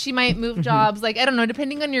be, she might move jobs. Like, I don't know,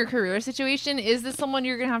 depending on your career situation, is this someone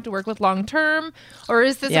you're going to have to work with long term? Or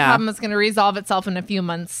is this a problem that's going to resolve itself in a few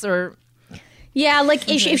months? Or Yeah, like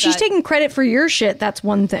if she's taking credit for your shit, that's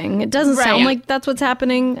one thing. It doesn't sound like that's what's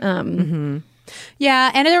happening.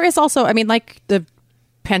 Yeah, and there is also, I mean, like the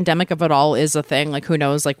pandemic of it all is a thing. Like, who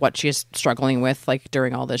knows, like what she's struggling with, like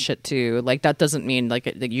during all this shit too. Like, that doesn't mean like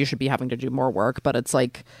that you should be having to do more work, but it's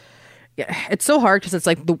like, yeah, it's so hard because it's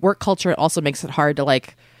like the work culture also makes it hard to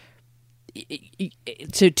like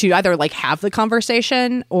to either like have the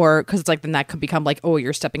conversation, or because it's like then that could become like, oh,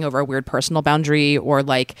 you're stepping over a weird personal boundary, or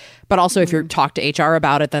like, but also if you talk to HR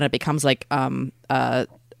about it, then it becomes like I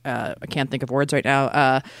can't think of words right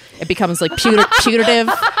now. It becomes like putative.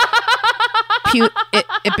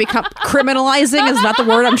 It becomes criminalizing is not the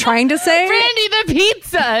word I'm trying to say. Brandy, the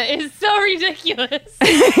pizza is so ridiculous.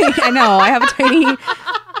 I know. I have a tiny.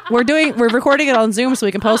 We're recording it on Zoom so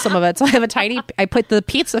we can post some of it. So I have a tiny. I put the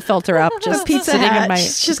pizza filter up, just Pizza sitting hat. in my.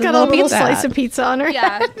 She's just got a little slice hat. of pizza on her.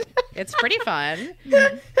 Yeah. It's pretty fun.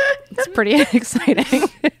 It's pretty exciting.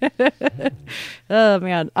 Oh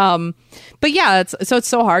man. But yeah, it's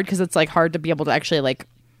so hard because it's like hard to be able to actually like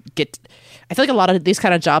get. I feel like a lot of these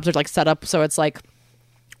kind of jobs are like set up so it's like,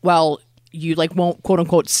 well, you like won't quote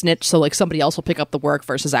unquote snitch, so like somebody else will pick up the work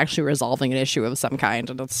versus actually resolving an issue of some kind,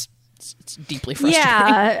 and it's deeply frustrating.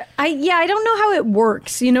 Yeah, I don't know how it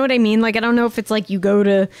works. You know what I mean? Like, I don't know if it's like you go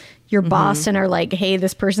to your boss and are like, "Hey,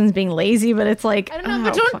 this person's being lazy," but it's like, I don't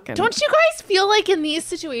know, but don't you guys feel like in these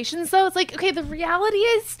situations though, it's like, okay, the reality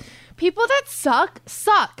is people that suck.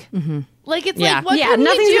 Like, it's like, what can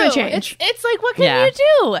nothing's you do? gonna change. It's like, what can you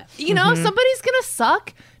do? You know, somebody's gonna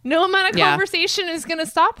suck. No amount of conversation is gonna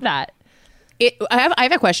stop that. I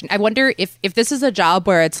have a question. I wonder if this is a job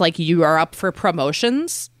where it's like you are up for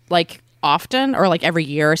promotions like often or like every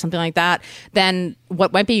year or something like that, then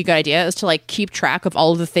what might be a good idea is to like keep track of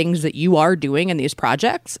all of the things that you are doing in these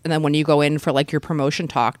projects, and then when you go in for like your promotion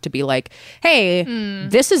talk, to be like, hey,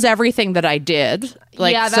 this is everything that I did.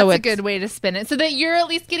 Like, yeah, that's so a good way to spin it, so that you're at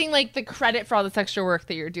least getting like the credit for all this extra work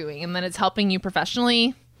that you're doing, and then it's helping you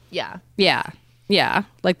professionally. Yeah,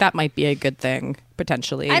 like that might be a good thing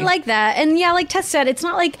potentially. I like that. And yeah, like Tess said, it's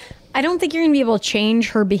not like, I don't think you're gonna be able to change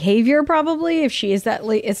her behavior probably if she is that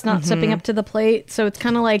late. It's not stepping up to the plate. So it's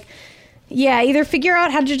kind of like, yeah, either figure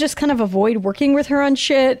out how to just kind of avoid working with her on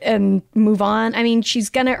shit and move on. I mean,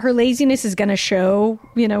 her laziness is gonna show,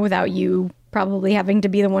 you know, without you probably having to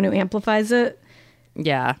be the one who amplifies it.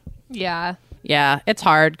 Yeah, it's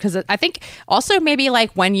hard because I think also maybe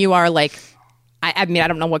like when you are like, I mean, I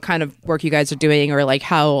don't know what kind of work you guys are doing or like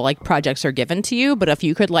how like projects are given to you, but if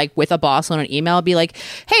you could like with a boss on an email be like,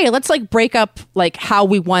 hey, let's like break up like how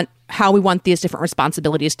we want these different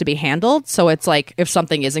responsibilities to be handled. So it's like if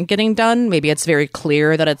something isn't getting done, maybe it's very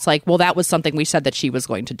clear that it's like, well, that was something we said that she was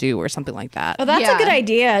going to do or something like that. Oh, that's a good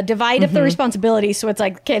idea. Divide up the responsibility. So it's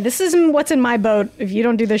like, okay, this is what's in my boat. If you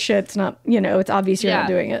don't do this shit, it's not, you know, it's obvious you're not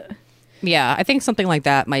doing it. Yeah, I think something like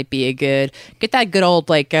that might be get that good old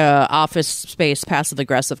like office space passive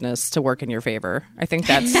aggressiveness to work in your favor. I think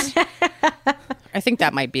that's I think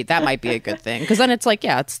that might be a good thing, because then it's like,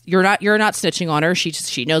 yeah, you're not snitching on her.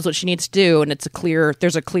 She knows what she needs to do, and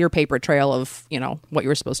there's a clear paper trail of, you know, what you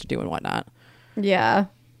were supposed to do and whatnot. Yeah.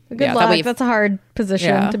 Good luck. That's a hard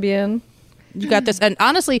position to be in. You got this. And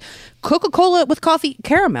honestly, Coca-Cola with coffee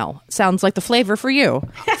caramel sounds like the flavor for you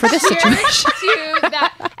for this situation. To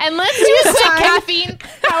that. And let's do a stick caffeine.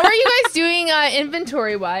 How are you guys doing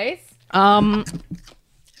inventory wise?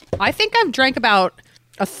 I think I've drank about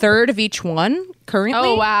a third of each one currently.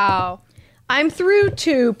 Oh, wow. I'm through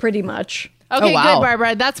 2 pretty much. Okay, Oh, wow. good,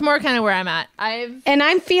 Barbara. That's more kind of where I'm at. And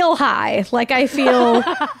I feel high. Like I feel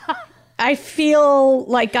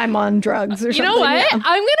like I'm on drugs or something. You know what? Yeah. I'm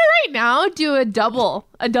gonna right now do a double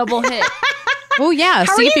hit. Oh yeah.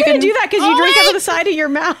 How See are if you you going can to do that? Because you drink out of the side of your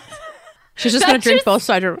mouth. She's just going to drink both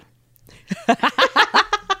sides.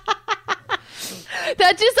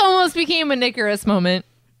 That just almost became a Nicorous moment.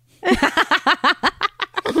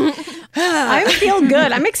 I feel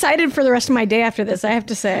good. I'm excited for the rest of my day after this, I have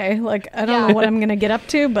to say. Like, I don't know what I'm going to get up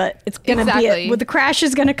to, but it's going to be well, the crash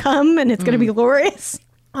is going to come and it's going to be glorious.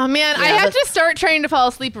 Oh, man. I have to start trying to fall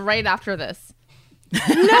asleep right after this.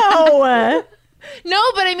 No. No,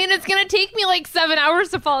 but I mean, it's going to take me like 7 hours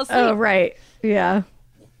to fall asleep. Oh, right. Yeah.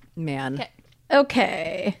 Man.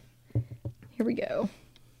 Okay. Here we go.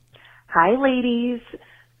 Hi, ladies.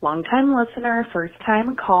 Long-time listener,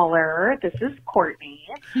 first-time caller. This is Courtney,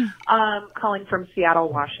 calling from Seattle,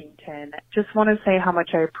 Washington. Just want to say how much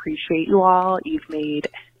I appreciate you all. You've made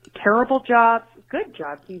terrible jobs, good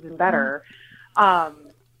jobs, even better.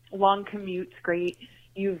 Long commutes, great.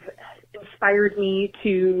 You've inspired me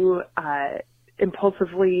to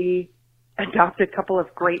impulsively adopt a couple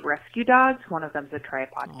of great rescue dogs. One of them's a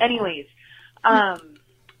tripod. Aww. Anyways,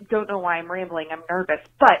 don't know why I'm rambling. I'm nervous.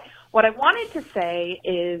 But what I wanted to say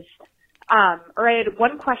is, or I had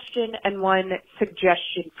one question and one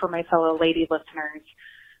suggestion for my fellow lady listeners.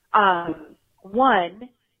 One,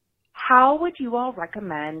 how would you all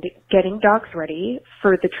recommend getting dogs ready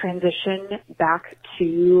for the transition back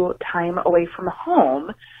to time away from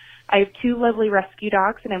home? I have 2 lovely rescue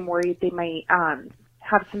dogs, and I'm worried they might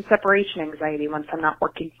have some separation anxiety once I'm not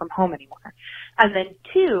working from home anymore. And then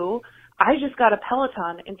 2, I just got a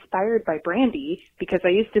Peloton inspired by Brandy because I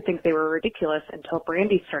used to think they were ridiculous until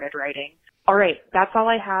Brandy started riding. All right, that's all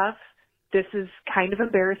I have. This is kind of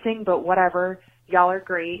embarrassing, but whatever. Y'all are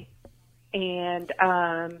great. And,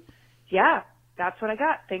 yeah, that's what I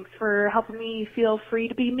got. Thanks for helping me feel free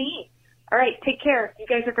to be me. All right, take care. You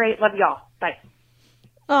guys are great. Love y'all. Bye.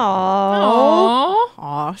 Aww,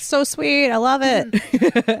 so sweet. I love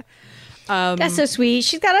it. That's so sweet.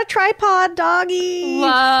 She's got a tripod doggy.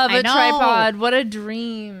 Love a tripod. What a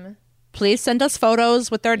dream. Please send us photos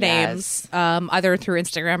with their names, either through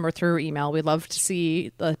Instagram or through email. We'd love to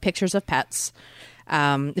see the pictures of pets.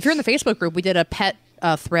 If you're in the Facebook group, we did a pet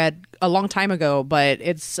thread a long time ago, but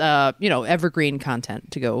it's evergreen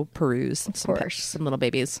content to go peruse. Of course, pets, some little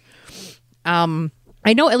babies.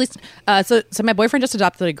 I know at least, so my boyfriend just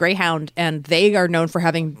adopted a greyhound, and they are known for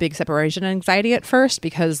having big separation anxiety at first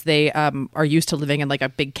because they are used to living in like a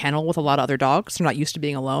big kennel with a lot of other dogs. They're not used to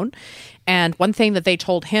being alone. And one thing that they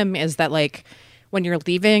told him is that like when you're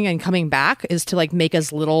leaving and coming back is to like make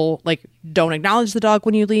as little, like don't acknowledge the dog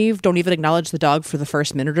when you leave. Don't even acknowledge the dog for the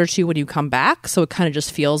first minute or two when you come back. So it kind of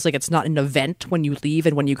just feels like it's not an event when you leave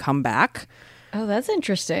and when you come back. Oh, that's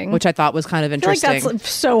interesting. Which I thought was kind of interesting. I feel like that's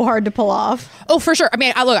so hard to pull off. Oh, for sure. I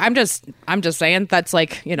mean, I'm just saying that's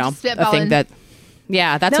like, a thing that,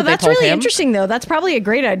 that's what they told really him. Interesting though. That's probably a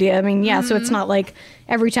great idea. I mean, so it's not like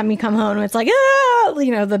every time you come home, it's like,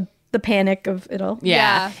 the panic of it all.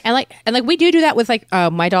 Yeah. And like we do that with like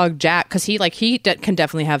my dog Jack, because he can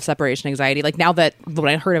definitely have separation anxiety. Like now that when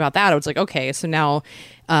I heard about that, I was like, okay, so now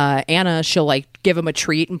Anna, she'll like give him a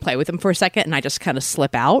treat and play with him for a second, and I just kind of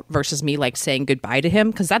slip out versus me like saying goodbye to him,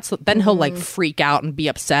 because then he'll like freak out and be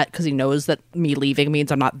upset because he knows that me leaving means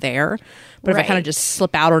I'm not there. But if I kind of just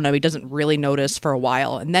slip out on him, he doesn't really notice for a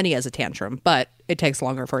while, and then he has a tantrum, but it takes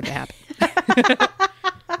longer for it to happen.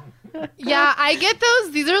 Yeah, I get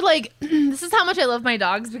those. These are like, this is how much I love my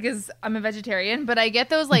dogs because I'm a vegetarian, but I get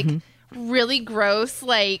those like really gross,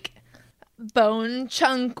 like bone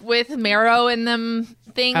chunk with marrow in them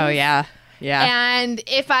things. Oh, yeah. Yeah. And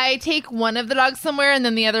if I take one of the dogs somewhere and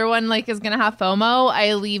then the other one like is going to have FOMO,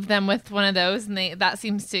 I leave them with one of those, and that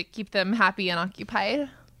seems to keep them happy and occupied.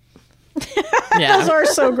 Yeah. Those are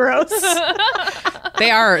so gross.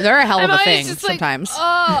 They're a hell of a thing sometimes. Like,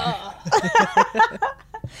 oh.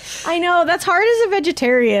 I know, that's hard as a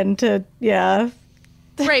vegetarian to,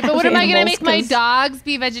 Right, but what am I going to make my dogs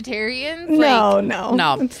be vegetarians? No,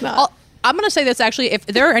 it's not. I'm going to say this, actually. If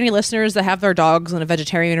there are any listeners that have their dogs on a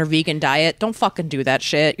vegetarian or vegan diet, don't fucking do that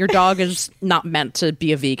shit. Your dog is not meant to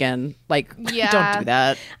be a vegan. Like, don't do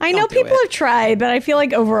that. I know people have tried, but I feel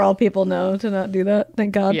like overall people know to not do that.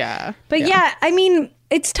 Thank God. Yeah. But I mean,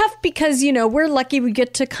 it's tough because, we're lucky we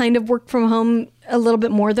get to kind of work from home a little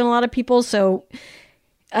bit more than a lot of people. So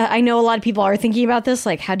I know a lot of people are thinking about this.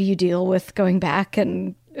 Like, how do you deal with going back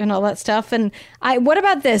and all that stuff? And what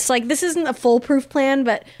about this? Like, this isn't a foolproof plan,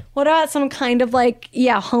 but what about some kind of like,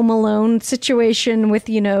 Home Alone situation with,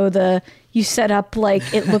 you set up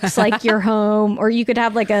like it looks like your home, or you could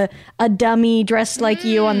have like a dummy dressed like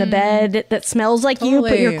you on the bed that smells like you,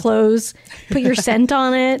 put your clothes, put your scent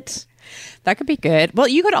on it. That could be good. Well,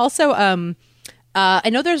 you could also, I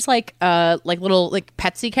know there's like little like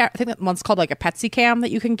Petsy cam. I think that one's called like a Petsy cam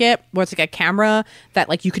that you can get, where it's like a camera that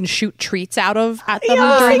like you can shoot treats out of at them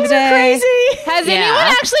during the day. Crazy. Has anyone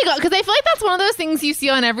actually got? Because I feel like that's one of those things you see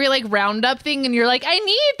on every like roundup thing, and you're like, I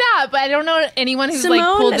need that, but I don't know anyone who's like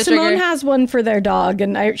pulled the Simone trigger. has one for their dog,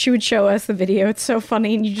 and she would show us the video. It's so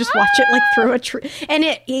funny, and you just watch it like through a tree, and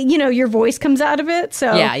it your voice comes out of it.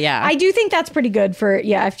 So yeah. I do think that's pretty good for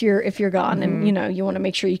if you're gone, and you want to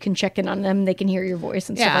make sure you can check in on them, they can hear your voice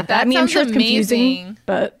and stuff like that. that I mean, I'm sure it's sounds confusing, amazing.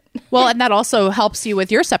 but. Well, and that also helps you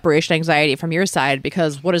with your separation anxiety from your side,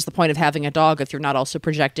 because what is the point of having a dog if you're not also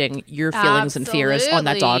projecting your feelings and fears on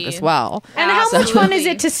that dog as well? And how much fun is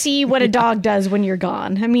it to see what a dog does when you're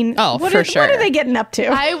gone? I mean, what are they getting up to?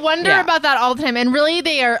 I wonder about that all the time. And really,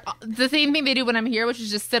 they are the same thing they do when I'm here, which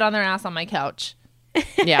is just sit on their ass on my couch.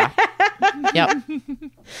 Yeah. Yep.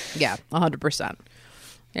 Yeah, 100%.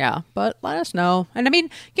 Yeah, but let us know. And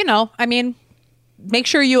I mean, make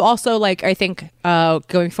sure you also, like, I think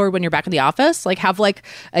going forward when you're back in the office, like have like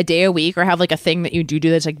a day a week, or have like a thing that you do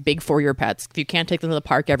that's like big for your pets. If you can't take them to the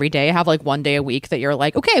park every day, have like one day a week that you're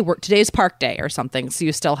like, okay, today's park day or something. So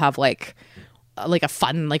you still have like a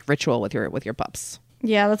fun like ritual with your pups.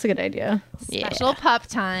 Yeah, that's a good idea. Special pup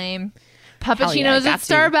time. Puppuccinos at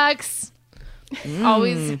Starbucks.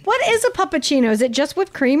 Always. What is a puppuccino? Is it just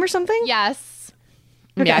whipped cream or something? Yes.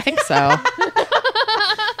 Okay. Yeah, I think so.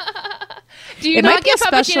 Do you not get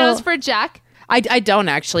puppuccinos for Jack? I don't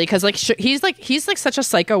actually, because like he's like such a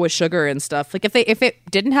psycho with sugar and stuff. Like if it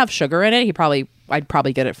didn't have sugar in it, I'd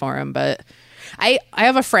probably get it for him. But I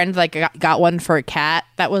have a friend like got one for a cat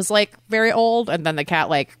that was like very old, and then the cat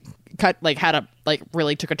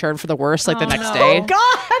really took a turn for the worse the next day. Oh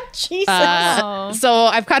God, Jesus! So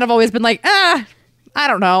I've kind of always been like, I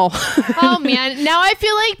don't know. Oh man, now I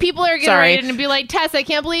feel like people are gonna write in and be like, Tess, I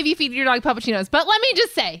can't believe you feed your dog puppuccinos. But let me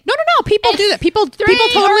just say, no, people do that. People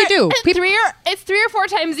totally do. It's 3 or 4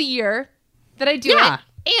 times a year that I do it,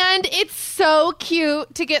 and it's so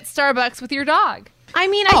cute to get Starbucks with your dog. I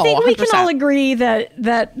mean, I think we 100%. can all agree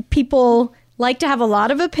that people like to have a lot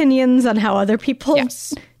of opinions on how other people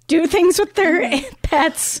do things with their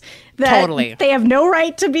pets that they have no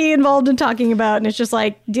right to be involved in talking about, and it's just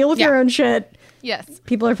like, deal with your own shit. Yes.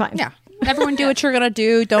 People are fine. Yeah. Everyone do what you're going to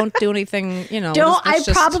do. Don't do anything, I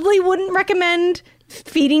probably wouldn't recommend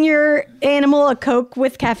feeding your animal a Coke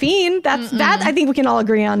with caffeine. That I think we can all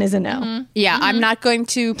agree on is a no. Mm-hmm. Yeah, I'm not going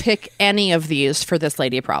to pick any of these for this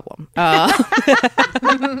lady problem.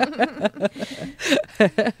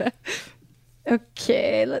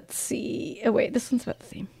 Okay, let's see. Oh, wait, this one's about the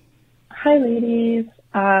same. Hi, ladies.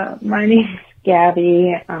 My name's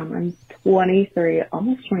Gabby. I'm 23,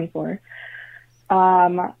 almost 24.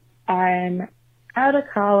 I'm out of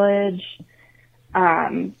college,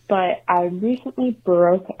 but I recently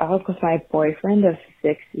broke up with my boyfriend of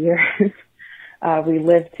 6 years. We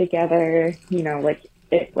lived together,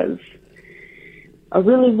 it was a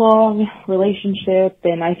really long relationship,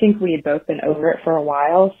 and I think we had both been over it for a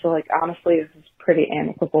while, so, honestly, this is a pretty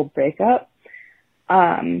amicable breakup.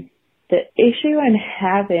 The issue I'm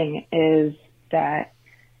having is that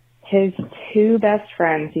his 2 best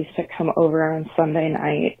friends used to come over on Sunday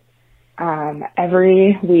night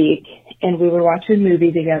every week, and we would watch a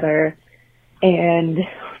movie together and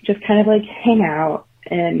just kind of hang out,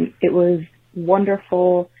 and it was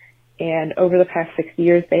wonderful. And over the past 6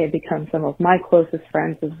 years, they had become some of my closest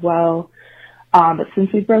friends as well. But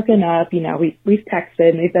since we've broken up, we've texted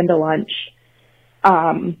and we've been to lunch,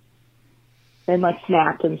 and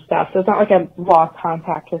snapped and stuff. So it's not like I've lost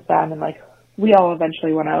contact with them, and we all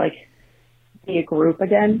eventually want to be a group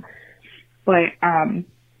again. But I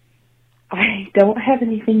don't have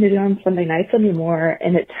anything to do on Sunday nights anymore,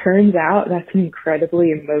 and it turns out that's an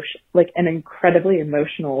incredibly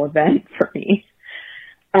emotional event for me.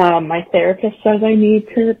 My therapist says I need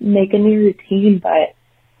to make a new routine, but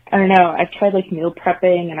I don't know. I've tried meal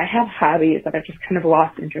prepping, and I have hobbies that I've just kind of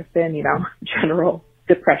lost interest in, general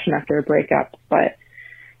depression after a breakup. But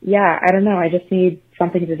yeah, I don't know. I just need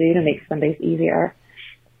something to do to make Sundays easier.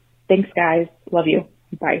 Thanks, guys. Love you.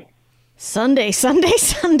 Bye. Sunday. I'm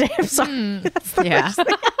sorry. That's the worst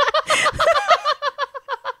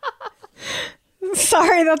thing.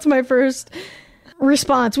 Sorry, that's my first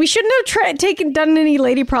response. We shouldn't have done any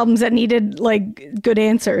lady problems that needed good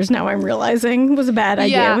answers. Now I'm realizing it was a bad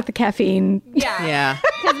idea with the caffeine. Yeah.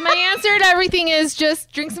 Because my answer to everything is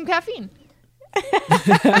just drink some caffeine.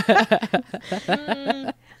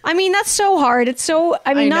 I mean, that's so hard. It's so,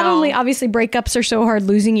 not only obviously breakups are so hard,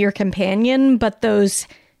 losing your companion, but those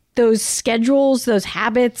schedules, those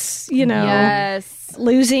habits, Yes.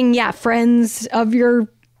 losing, friends of your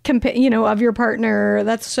of your partner.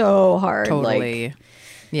 That's so hard. Totally. Like,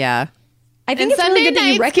 Yeah. I think And it's really Sunday good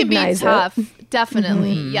that you nights can be recognize tough. it.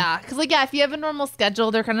 Definitely. Yeah. Because, if you have a normal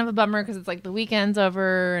schedule, they're kind of a bummer because it's like the weekend's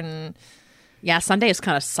over and Yeah, Sundays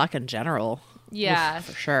kind of suck in general. yeah.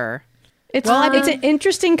 For sure. It's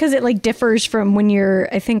interesting because it like differs from when you're,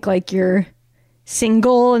 I think, like you're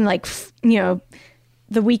single and like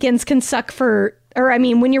the weekends can suck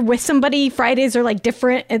when you're with somebody, Fridays are like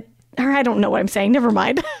different. Or I don't know what I'm saying. Never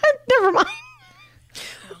mind. Never mind.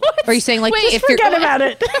 Are you saying like Wait, if Forget you're about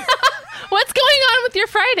it. What's going on with your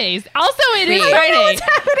Fridays? Also, it is Friday.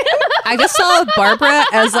 I just saw Barbara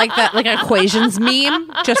as like that like equations meme,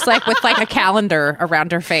 just like with like a calendar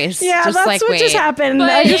around her face. Yeah, just that's like, what just happened.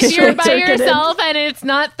 But I just if you're by short-circuited. yourself and it's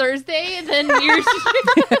not Thursday, then you're.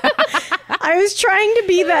 I was trying to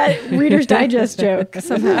be that Reader's Digest joke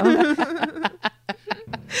somehow.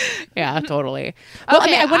 Yeah, totally. Well,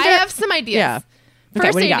 Okay, I wonder. I have some ideas. Yeah.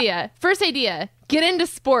 Okay, what do you got? First idea. Get into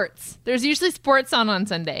sports. There's usually sports on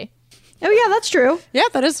Sunday. Oh yeah, that's true. Yeah,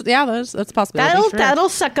 that's a possibility. Sure. That'll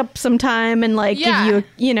suck up some time and like Yeah. give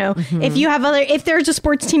you if there's a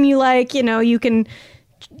sports team you like, you can.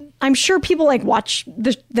 I'm sure people like watch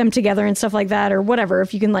them together and stuff like that or whatever.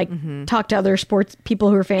 If you can like talk to other sports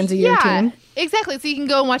people who are fans of your team. Exactly. So you can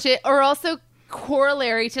go and watch it. Or also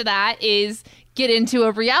corollary to that is get into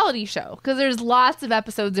a reality show because there's lots of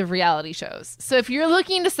episodes of reality shows. So if you're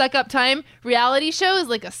looking to suck up time, reality show is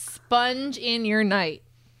like a sponge in your night.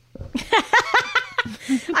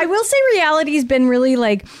 I will say reality's been really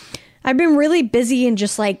like I've been really busy and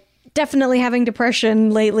just like definitely having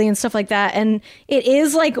depression lately and stuff like that, and it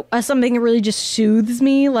is like something that really just soothes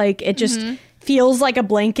me. Like it just feels like a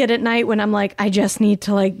blanket at night when I'm like I just need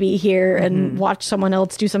to like be here and watch someone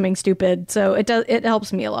else do something stupid. So it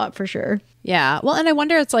helps me a lot for sure. Yeah. Well, and I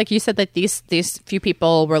wonder, it's like you said that these few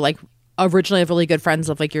people were like originally really good friends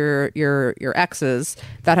of like your exes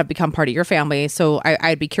that have become part of your family. So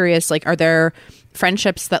I'd be curious, like, are there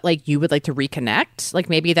friendships that like you would like to reconnect? Like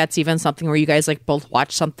maybe that's even something where you guys like both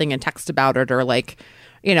watch something and text about it, or like,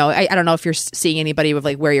 I don't know if you're seeing anybody with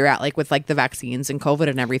like where you're at, like with like the vaccines and COVID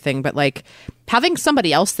and everything, but like having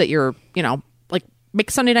somebody else that you're, like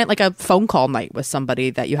make Sunday night like a phone call night with somebody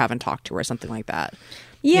that you haven't talked to or something like that.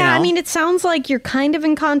 Yeah, I mean, it sounds like you're kind of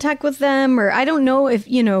in contact with them, or I don't know if,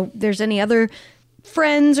 there's any other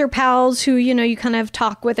friends or pals who, you kind of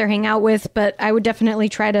talk with or hang out with, but I would definitely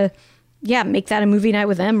try to, make that a movie night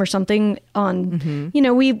with them or something on,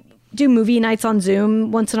 we do movie nights on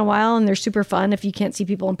Zoom once in a while, and they're super fun. If you can't see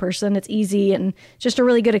people in person, it's easy and just a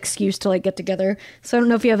really good excuse to like get together. So I don't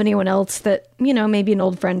know if you have anyone else that, maybe an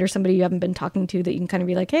old friend or somebody you haven't been talking to that you can kind of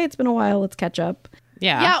be like, hey, it's been a while, let's catch up.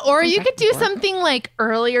 Yeah, or you could do something like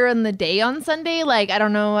earlier in the day on Sunday. Like, I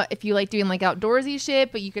don't know if you like doing like outdoorsy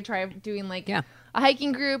shit, but you could try doing like a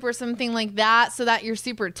hiking group or something like that so that you're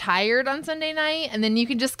super tired on Sunday night. And then you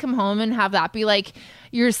can just come home and have that be like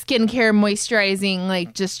your skincare moisturizing,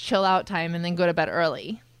 like just chill out time and then go to bed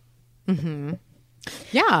early.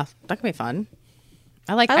 Yeah, that could be fun.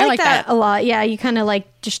 I like that a lot. Yeah, you kind of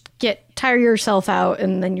like just tire yourself out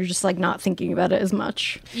and then you're just like not thinking about it as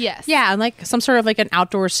much. Yes. Yeah, and like some sort of like an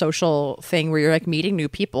outdoor social thing where you're like meeting new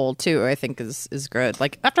people too, I think is good.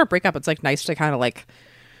 Like after a breakup, it's like nice to kind of like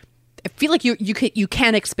I feel like you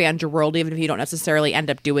can expand your world even if you don't necessarily end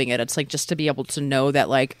up doing it. It's like just to be able to know that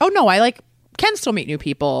like, oh no, I like can still meet new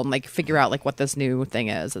people and like figure out like what this new thing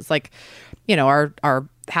is. It's like, our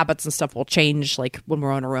habits and stuff will change like when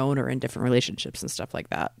we're on our own or in different relationships and stuff like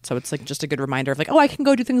that. So it's like just a good reminder of like, oh, I can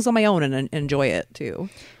go do things on my own and enjoy it too.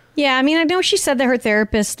 Yeah, I mean, I know she said that her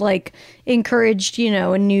therapist like encouraged,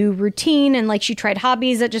 a new routine and like she tried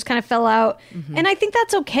hobbies that just kind of fell out. And I think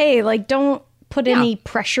that's okay. Like don't put any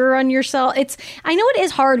pressure on yourself. I know it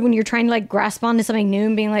is hard when you're trying to like grasp onto something new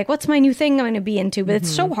and being like, what's my new thing I'm going to be into? But it's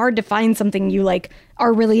so hard to find something you like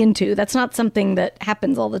are really into. That's not something that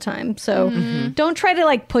happens all the time. So don't try to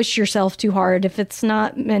like push yourself too hard. If it's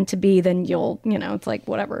not meant to be, then you'll, it's like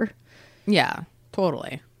whatever. Yeah,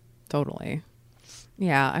 totally.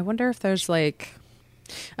 Yeah, I wonder if there's like,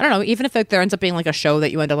 I don't know, even if like, there ends up being like a show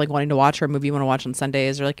that you end up like wanting to watch or a movie you want to watch on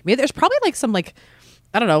Sundays, or like maybe there's probably like some like,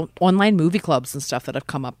 I don't know, online movie clubs and stuff that have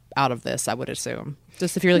come up out of this, I would assume.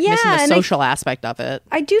 Just if you're like missing the social aspect of it.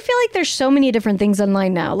 I do feel like there's so many different things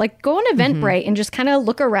online now. Like go on Eventbrite and just kind of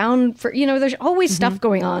look around for, there's always stuff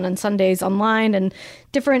going on Sundays online and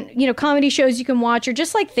different, comedy shows you can watch or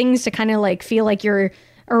just like things to kind of like feel like you're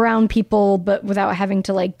around people but without having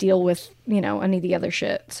to like deal with, any of the other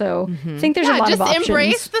shit. So I think there's a lot of options. Just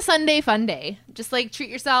embrace the Sunday fun day. Just like treat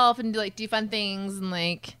yourself and like do fun things and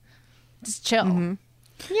like just chill.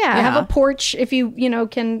 Yeah, have a porch if you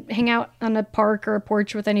can hang out on a park or a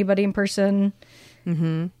porch with anybody in person.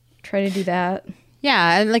 Mm-hmm. Try to do that.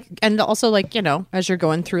 Yeah, and also like, as you're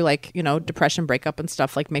going through like, depression, breakup and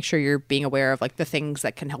stuff, like make sure you're being aware of like the things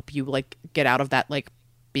that can help you like get out of that, like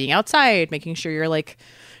being outside, making sure you're like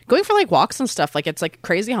going for like walks and stuff. Like it's like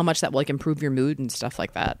crazy how much that will like improve your mood and stuff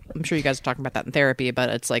like that. I'm sure you guys are talking about that in therapy, but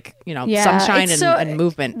it's like, sunshine and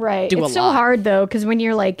movement do a lot. It's so hard though, because when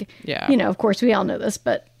you're like, of course we all know this,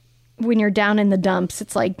 but when you're down in the dumps,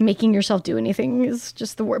 it's like making yourself do anything is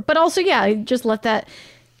just the word. But also, just let that,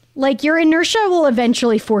 like your inertia will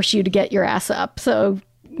eventually force you to get your ass up. So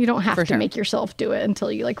you don't have to make yourself do it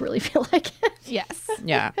until you like really feel like it. Yes.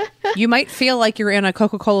 Yeah. You might feel like you're in a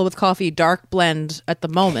Coca-Cola with coffee dark blend at the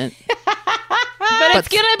moment. But it's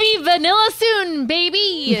going to be vanilla soon,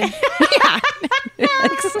 baby. Yeah.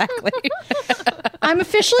 Exactly. I'm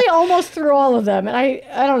officially almost through all of them. And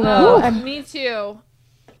I don't know. Me too.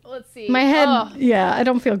 Let's see. My head, I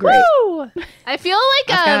don't feel great. Woo! I feel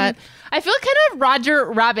like I feel kind of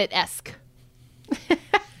Roger Rabbit-esque.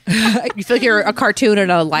 You feel like you're a cartoon in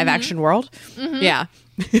a live action world? Mm-hmm. Yeah.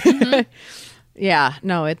 Mm-hmm. Yeah.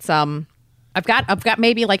 No, it's I've got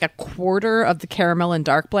maybe like a quarter of the caramel and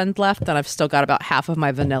dark blend left, and I've still got about half of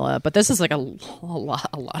my vanilla. But this is like a lot.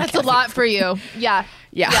 That's a lot for you. Yeah.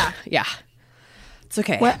 Yeah. It's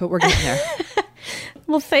okay, but we're getting there.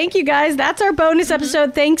 Well, thank you guys. That's our bonus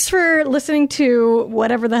episode. Thanks for listening to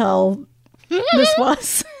whatever the hell this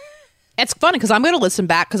was. It's funny because I'm going to listen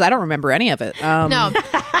back because I don't remember any of it. No. And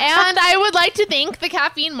I would like to thank the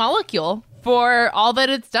caffeine molecule for all that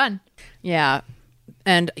it's done. Yeah.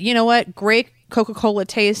 And you know what? Great Coca-Cola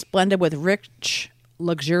taste blended with rich,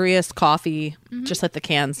 luxurious coffee, just like the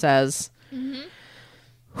can says. Mm-hmm.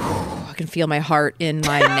 I can feel my heart in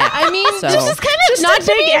my neck. I mean, this is kind of not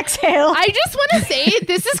big exhale. I just want to say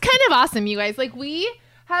this is kind of awesome, you guys. Like, we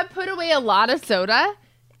have put away a lot of soda,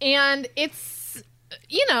 and it's,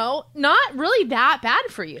 not really that bad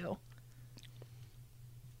for you.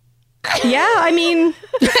 Yeah, I mean,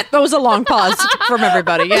 that was a long pause from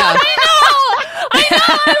everybody. Yeah, I know.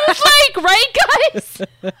 I was like, right, guys?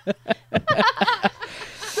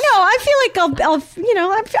 No, I feel like I'll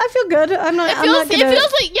I feel good. I'm not. It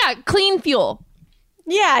feels like clean fuel.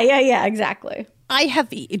 Yeah, exactly. I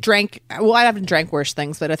haven't drank worse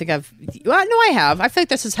things, but I think I have. I feel like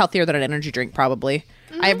this is healthier than an energy drink, probably.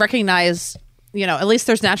 Mm-hmm. I recognize, at least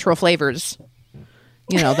there's natural flavors.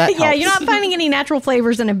 That helps. Yeah, you're not finding any natural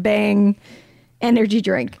flavors in a Bang energy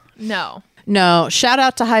drink. No. Shout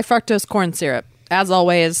out to high fructose corn syrup. As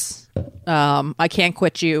always, I can't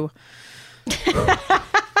quit you.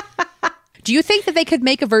 Do you think that they could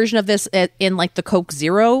make a version of this in like the Coke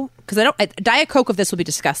Zero? Because Diet Coke of this would be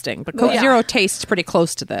disgusting, but Coke Zero tastes pretty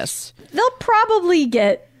close to this. They'll probably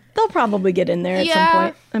get in there at some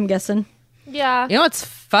point, I'm guessing. Yeah. It's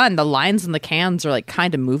fun. The lines in the cans are like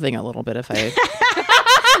kind of moving a little bit if I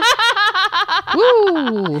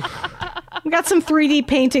Woo! We got some 3D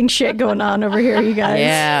painting shit going on over here, you guys.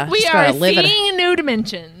 Yeah. We are seeing new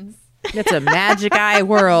dimensions. It's a magic eye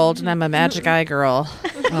world, and I'm a magic eye girl.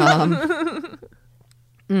 These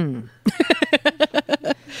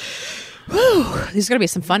are going to be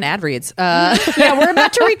some fun ad reads. Yeah, we're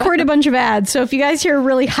about to record a bunch of ads, so if you guys hear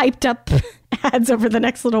really hyped up ads over the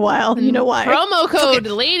next little while, you know why. Promo code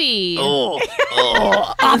LADY.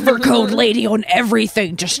 Offer code LADY on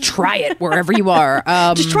everything. Just try it wherever you are.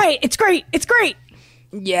 Just try it. It's great. It's great.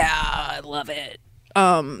 Yeah, I love it.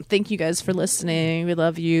 Thank you guys for listening. We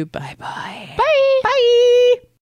love you. Bye-bye. Bye. Bye.